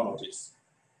medical entomologists.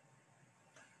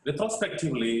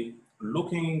 Retrospectively,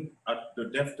 looking at the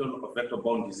death toll of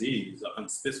vector-borne disease, and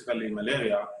specifically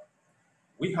malaria,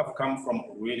 we have come from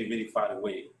really, really far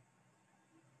away.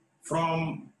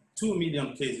 From 2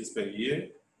 million cases per year,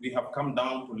 we have come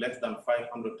down to less than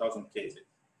 500,000 cases.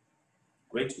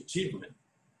 Great achievement,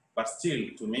 but still,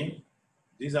 to me,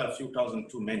 these are a few thousand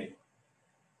too many.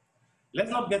 Let's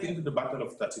not get into the battle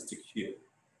of statistics here.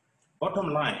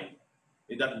 Bottom line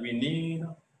is that we need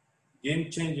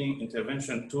game-changing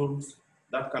intervention tools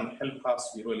that can help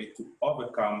us really to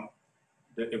overcome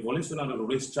the evolutionary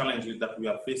risk challenges that we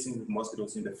are facing with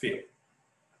mosquitoes in the field.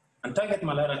 And Target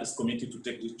Malaria is committed to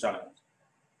take this challenge.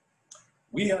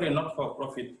 We are a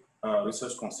not-for-profit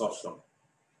research consortium.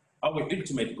 Our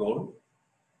ultimate goal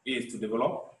is to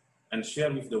develop and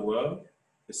share with the world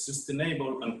a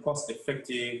sustainable and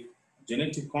cost-effective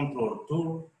genetic control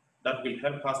tool that will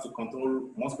help us to control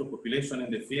mosquito population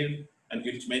in the field and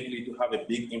ultimately to have a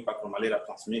big impact on malaria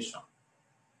transmission.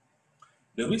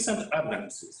 The recent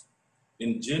advances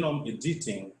in genome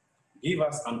editing give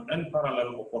us an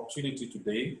unparalleled opportunity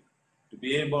today to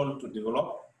be able to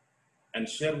develop and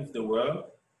share with the world,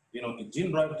 a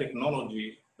gene-drive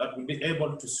technology that will be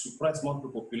able to suppress mosquito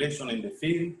population in the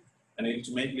field and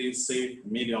ultimately save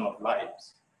millions of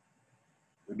lives.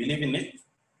 We believe in it,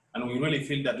 and we really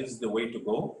feel that this is the way to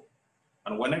go.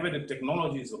 And whenever the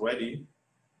technology is ready,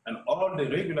 and all the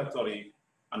regulatory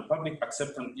and public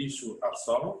acceptance issues are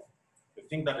solved, we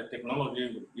think that the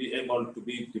technology will be able to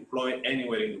be deployed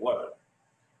anywhere in the world.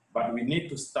 But we need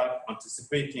to start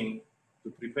anticipating to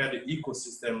prepare the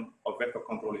ecosystem of vector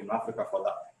control in Africa for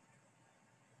that.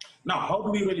 Now, how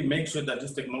do we really make sure that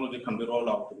this technology can be rolled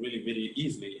out really very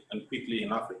easily and quickly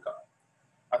in Africa?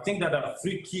 I think that there are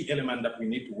three key elements that we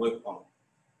need to work on.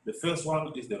 The first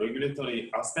one is the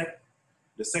regulatory aspect.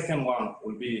 The second one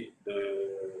will be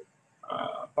the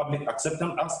public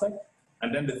acceptance aspect.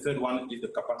 And then the third one is the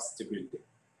capacity building.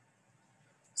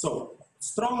 So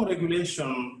strong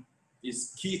regulation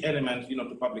is key element,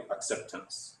 to public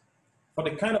acceptance. For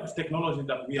the kind of technology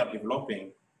that we are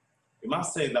developing, we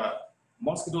must say that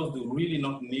mosquitoes do really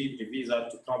not need a visa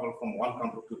to travel from one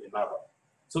country to another.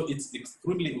 So it's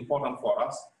extremely important for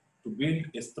us to build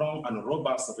a strong and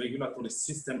robust regulatory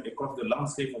system across the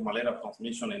landscape of malaria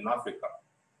transmission in Africa.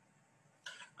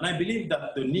 And I believe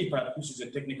that the NEPA, which is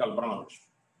a technical branch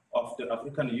of the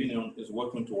African Union, is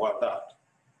working toward that.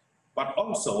 But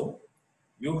also,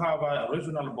 you have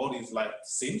regional bodies like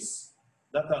SIMS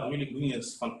that are really doing a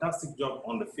fantastic job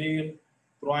on the field,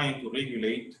 trying to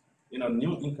regulate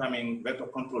new incoming vector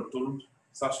control tools,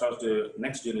 such as the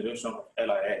next generation of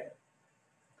LIA.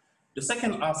 The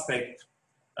second aspect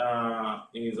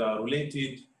is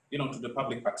related to the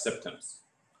public acceptance.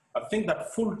 I think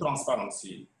that full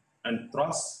transparency and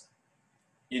trust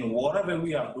in whatever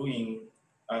we are doing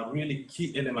are really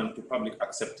key element to public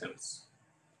acceptance.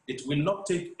 It will not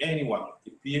take anyone,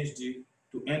 a PhD,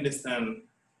 to understand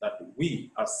that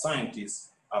we as scientists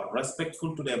are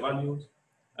respectful to their values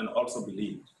and also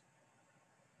beliefs.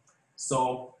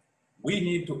 So we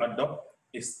need to adopt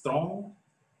a strong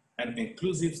and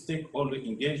inclusive stakeholder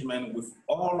engagement with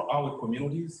all our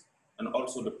communities and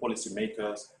also the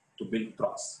policymakers to build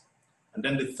trust. And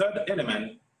then the third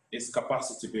element is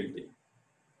capacity building.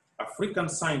 African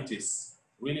scientists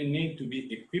really need to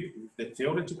be equipped with the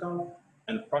theoretical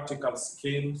and practical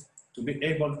skills to be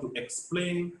able to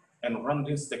explain and run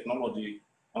this technology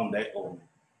on their own.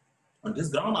 On this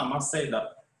ground, I must say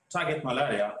that Target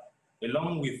Malaria,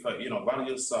 along with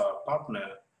various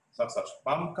partners such as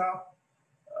PAMCA,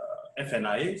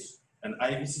 FNIH, and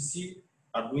IVCC,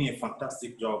 are doing a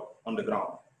fantastic job on the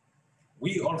ground.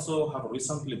 We also have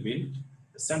recently built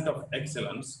a Center of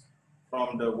Excellence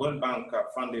from the World Bank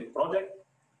funded project,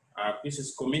 which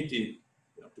is committed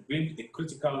to build a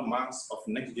critical mass of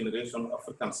next generation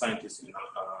African scientists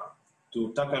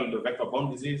to tackle the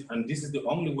vector-borne disease, and this is the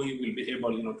only way we'll be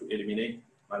able to eliminate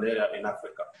malaria in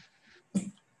Africa.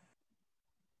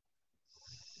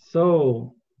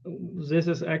 So this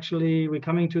is actually, we're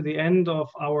coming to the end of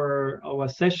our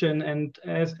session, and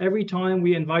as every time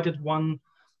we invited one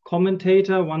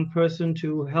commentator, one person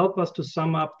to help us to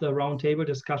sum up the roundtable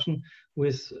discussion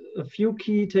with a few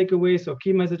key takeaways or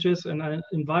key messages, and I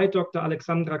invite Dr.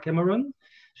 Alexandra Cameron.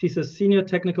 She's a senior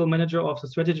technical manager of the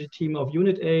strategy team of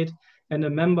Unit 8 and a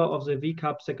member of the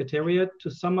VCAP Secretariat, to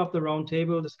sum up the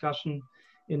roundtable discussion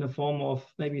in the form of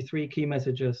maybe 3 key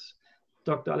messages.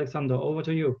 Dr. Alexandra, over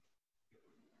to you.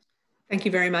 Thank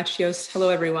you very much, Joost. Hello,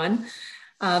 everyone.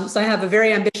 So I have a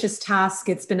very ambitious task.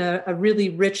 It's been a really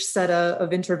rich set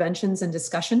of interventions and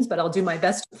discussions, but I'll do my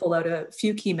best to pull out a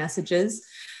few key messages.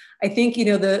 I think,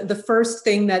 the first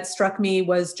thing that struck me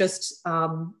was just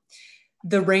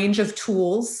the range of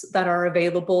tools that are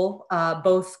available,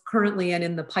 both currently and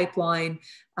in the pipeline,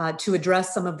 to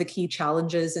address some of the key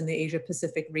challenges in the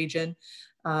Asia-Pacific region,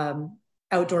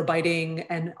 outdoor biting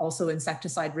and also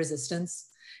insecticide resistance.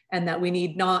 And that we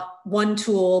need not one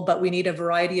tool, but we need a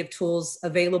variety of tools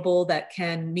available that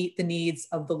can meet the needs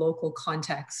of the local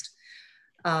context.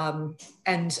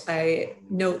 And I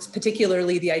note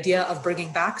particularly the idea of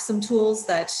bringing back some tools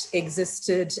that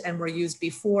existed and were used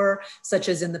before, such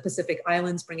as in the Pacific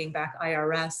Islands, bringing back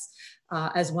IRS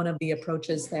as one of the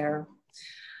approaches there.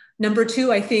 Number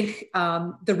 2, I think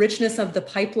the richness of the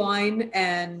pipeline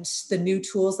and the new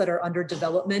tools that are under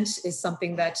development is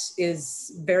something that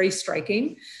is very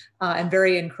striking and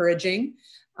very encouraging,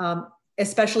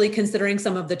 especially considering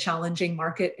some of the challenging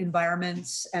market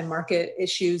environments and market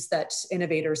issues that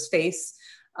innovators face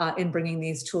in bringing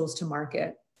these tools to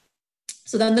market.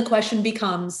 So then the question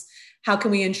becomes, how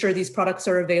can we ensure these products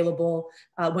are available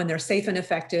when they're safe and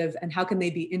effective, and how can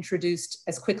they be introduced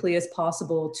as quickly as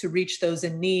possible to reach those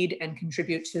in need and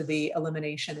contribute to the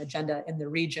elimination agenda in the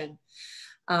region?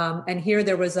 And here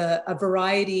there was a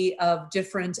variety of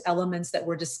different elements that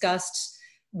were discussed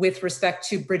with respect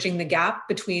to bridging the gap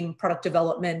between product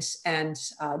development and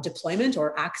deployment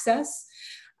or access.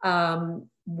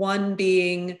 One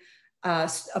being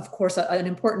Of course, an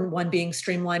important one being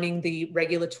streamlining the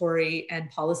regulatory and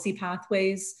policy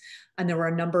pathways. And there were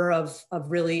a number of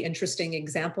really interesting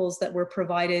examples that were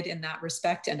provided in that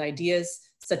respect, and ideas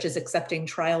such as accepting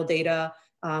trial data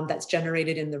that's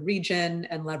generated in the region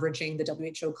and leveraging the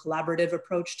WHO collaborative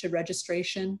approach to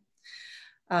registration.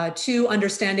 Two,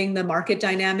 understanding the market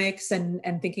dynamics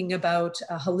and thinking about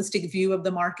a holistic view of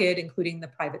the market, including the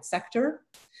private sector.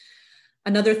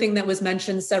 Another thing that was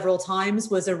mentioned several times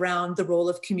was around the role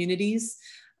of communities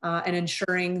and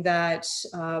ensuring that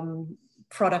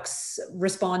products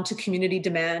respond to community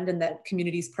demand and that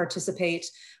communities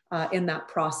participate in that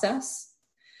process.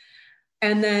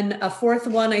 And then a fourth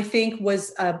one, I think,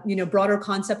 was a broader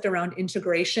concept around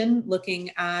integration,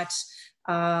 looking at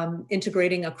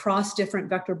integrating across different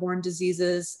vector-borne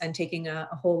diseases and taking a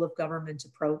whole of government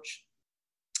approach.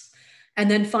 And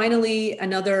then finally,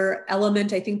 another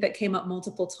element I think that came up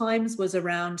multiple times was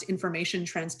around information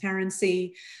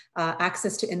transparency,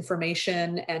 access to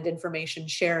information and information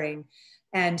sharing.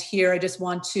 And here I just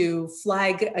want to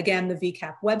flag again the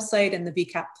VCAP website and the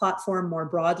VCAP platform more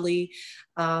broadly.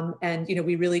 And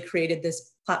we really created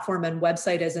this platform and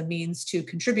website as a means to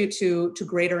contribute to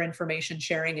greater information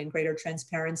sharing and greater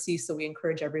transparency. So we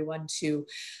encourage everyone to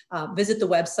visit the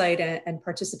website and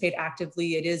participate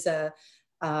actively. It is an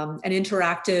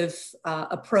interactive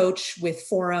approach with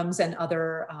forums and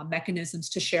other mechanisms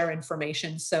to share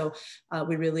information. So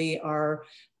we really are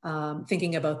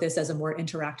thinking about this as a more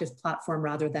interactive platform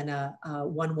rather than a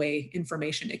one-way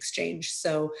information exchange.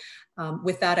 So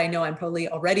with that, I know I'm probably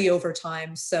already over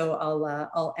time, so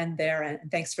I'll end there,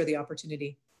 and thanks for the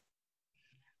opportunity.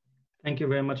 Thank you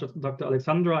very much, Dr.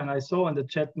 Alexandra. And I saw in the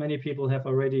chat many people have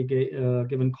already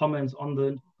given comments on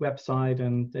the website,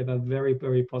 and they were very,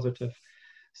 very positive.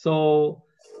 So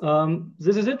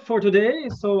this is it for today.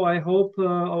 So I hope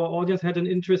our audience had an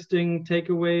interesting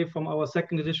takeaway from our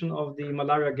second edition of the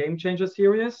Malaria Game Changer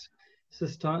series.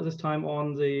 This time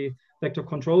on the vector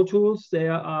control tools.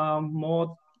 There are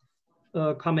more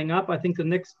coming up. I think the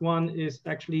next one is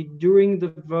actually during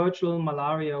the virtual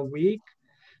Malaria Week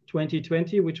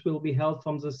 2020, which will be held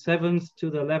from the 7th to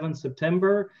the 11th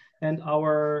September. And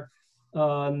our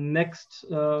next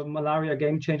Malaria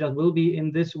Game Changer will be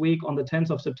in this week on the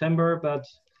 10th of September, but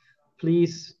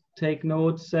please take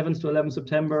note, 7th to 11th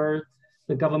September,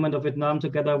 the government of Vietnam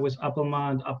together with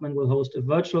APLMA and UPMAN will host a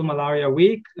virtual Malaria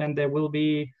Week, and there will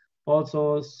be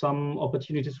also some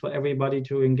opportunities for everybody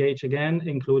to engage again,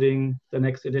 including the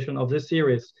next edition of this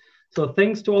series. So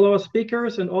thanks to all our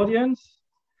speakers and audience.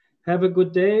 Have a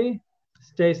good day,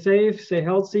 stay safe, stay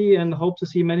healthy, and hope to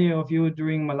see many of you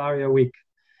during Malaria Week.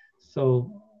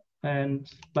 So, and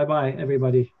bye-bye,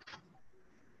 everybody.